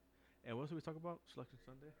fuck it. And what else did we talk about? Selection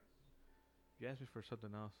Sunday? You asked me for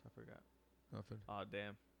something else. I forgot. Nothing. Oh,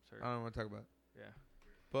 damn. Sorry. I don't want to talk about it. Yeah.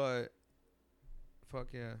 But, fuck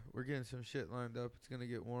yeah. We're getting some shit lined up. It's going to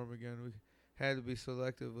get warm again. We had to be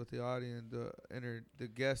selective with the audience, the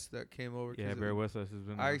guests that came over. Yeah, bear with us. It's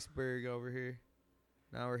been iceberg over here.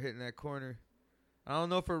 Now we're hitting that corner. I don't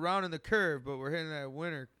know if we're rounding the curve, but we're hitting that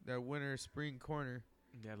winter spring corner.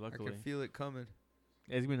 Yeah, luckily. I can feel it coming.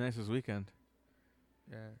 Yeah, it's going to be nice this weekend.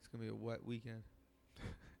 Yeah, it's going to be a wet weekend.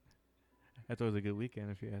 That's always a good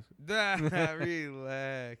weekend if you ask.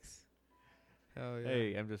 Relax. Hell yeah.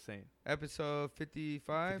 Hey, I'm just saying. Episode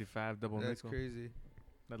 55? 55, double That's nickel. crazy.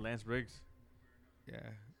 That Lance Briggs. Yeah.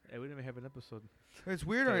 Hey, we didn't even have an episode. It's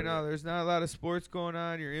weird right now. There's not a lot of sports going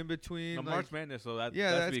on. You're in between. No, March Madness, so that's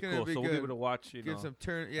gonna be cool. be so good. we'll be able to watch, get some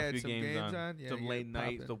some games on. Yeah, some late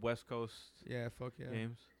nights, the West Coast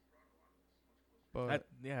games. But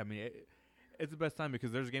I mean, it's the best time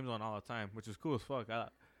because there's games on all the time, which is cool as fuck.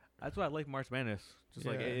 That's why I like March Madness. Just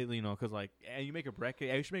like, because like, and you make a bracket.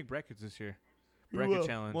 Yeah, you should make brackets this year. Bracket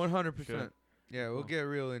challenge. 100%. Yeah, we'll get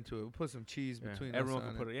real into it. We'll put some cheese between everyone us.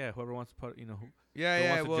 Everyone can put it. Yeah, whoever wants to put, wants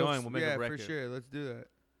to join, we'll make a bracket. for sure. Let's do that.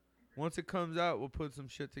 Once it comes out, we'll put some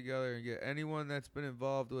shit together and get anyone that's been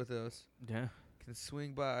involved with us. Yeah. Can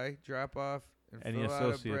swing by, drop off, and any fill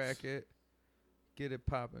out a bracket. Get it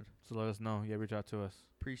popping. So let us know. Yeah, reach out to us.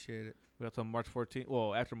 Appreciate it. We got till March 14th.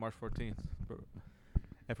 Well, after March 14th.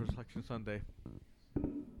 After Selection Sunday.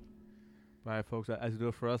 All right, folks. As you do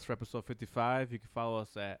it for us for episode 55, you can follow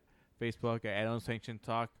us at Facebook at Unsanctioned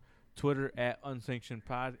Talk, Twitter at Unsanctioned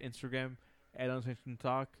Pod, Instagram at Unsanctioned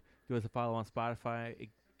Talk. Give us a follow on Spotify.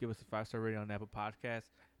 Give us a 5-star rating on Apple Podcasts.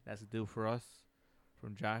 That's a do for us.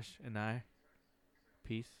 From Josh and I.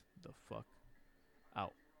 Peace the fuck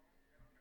out.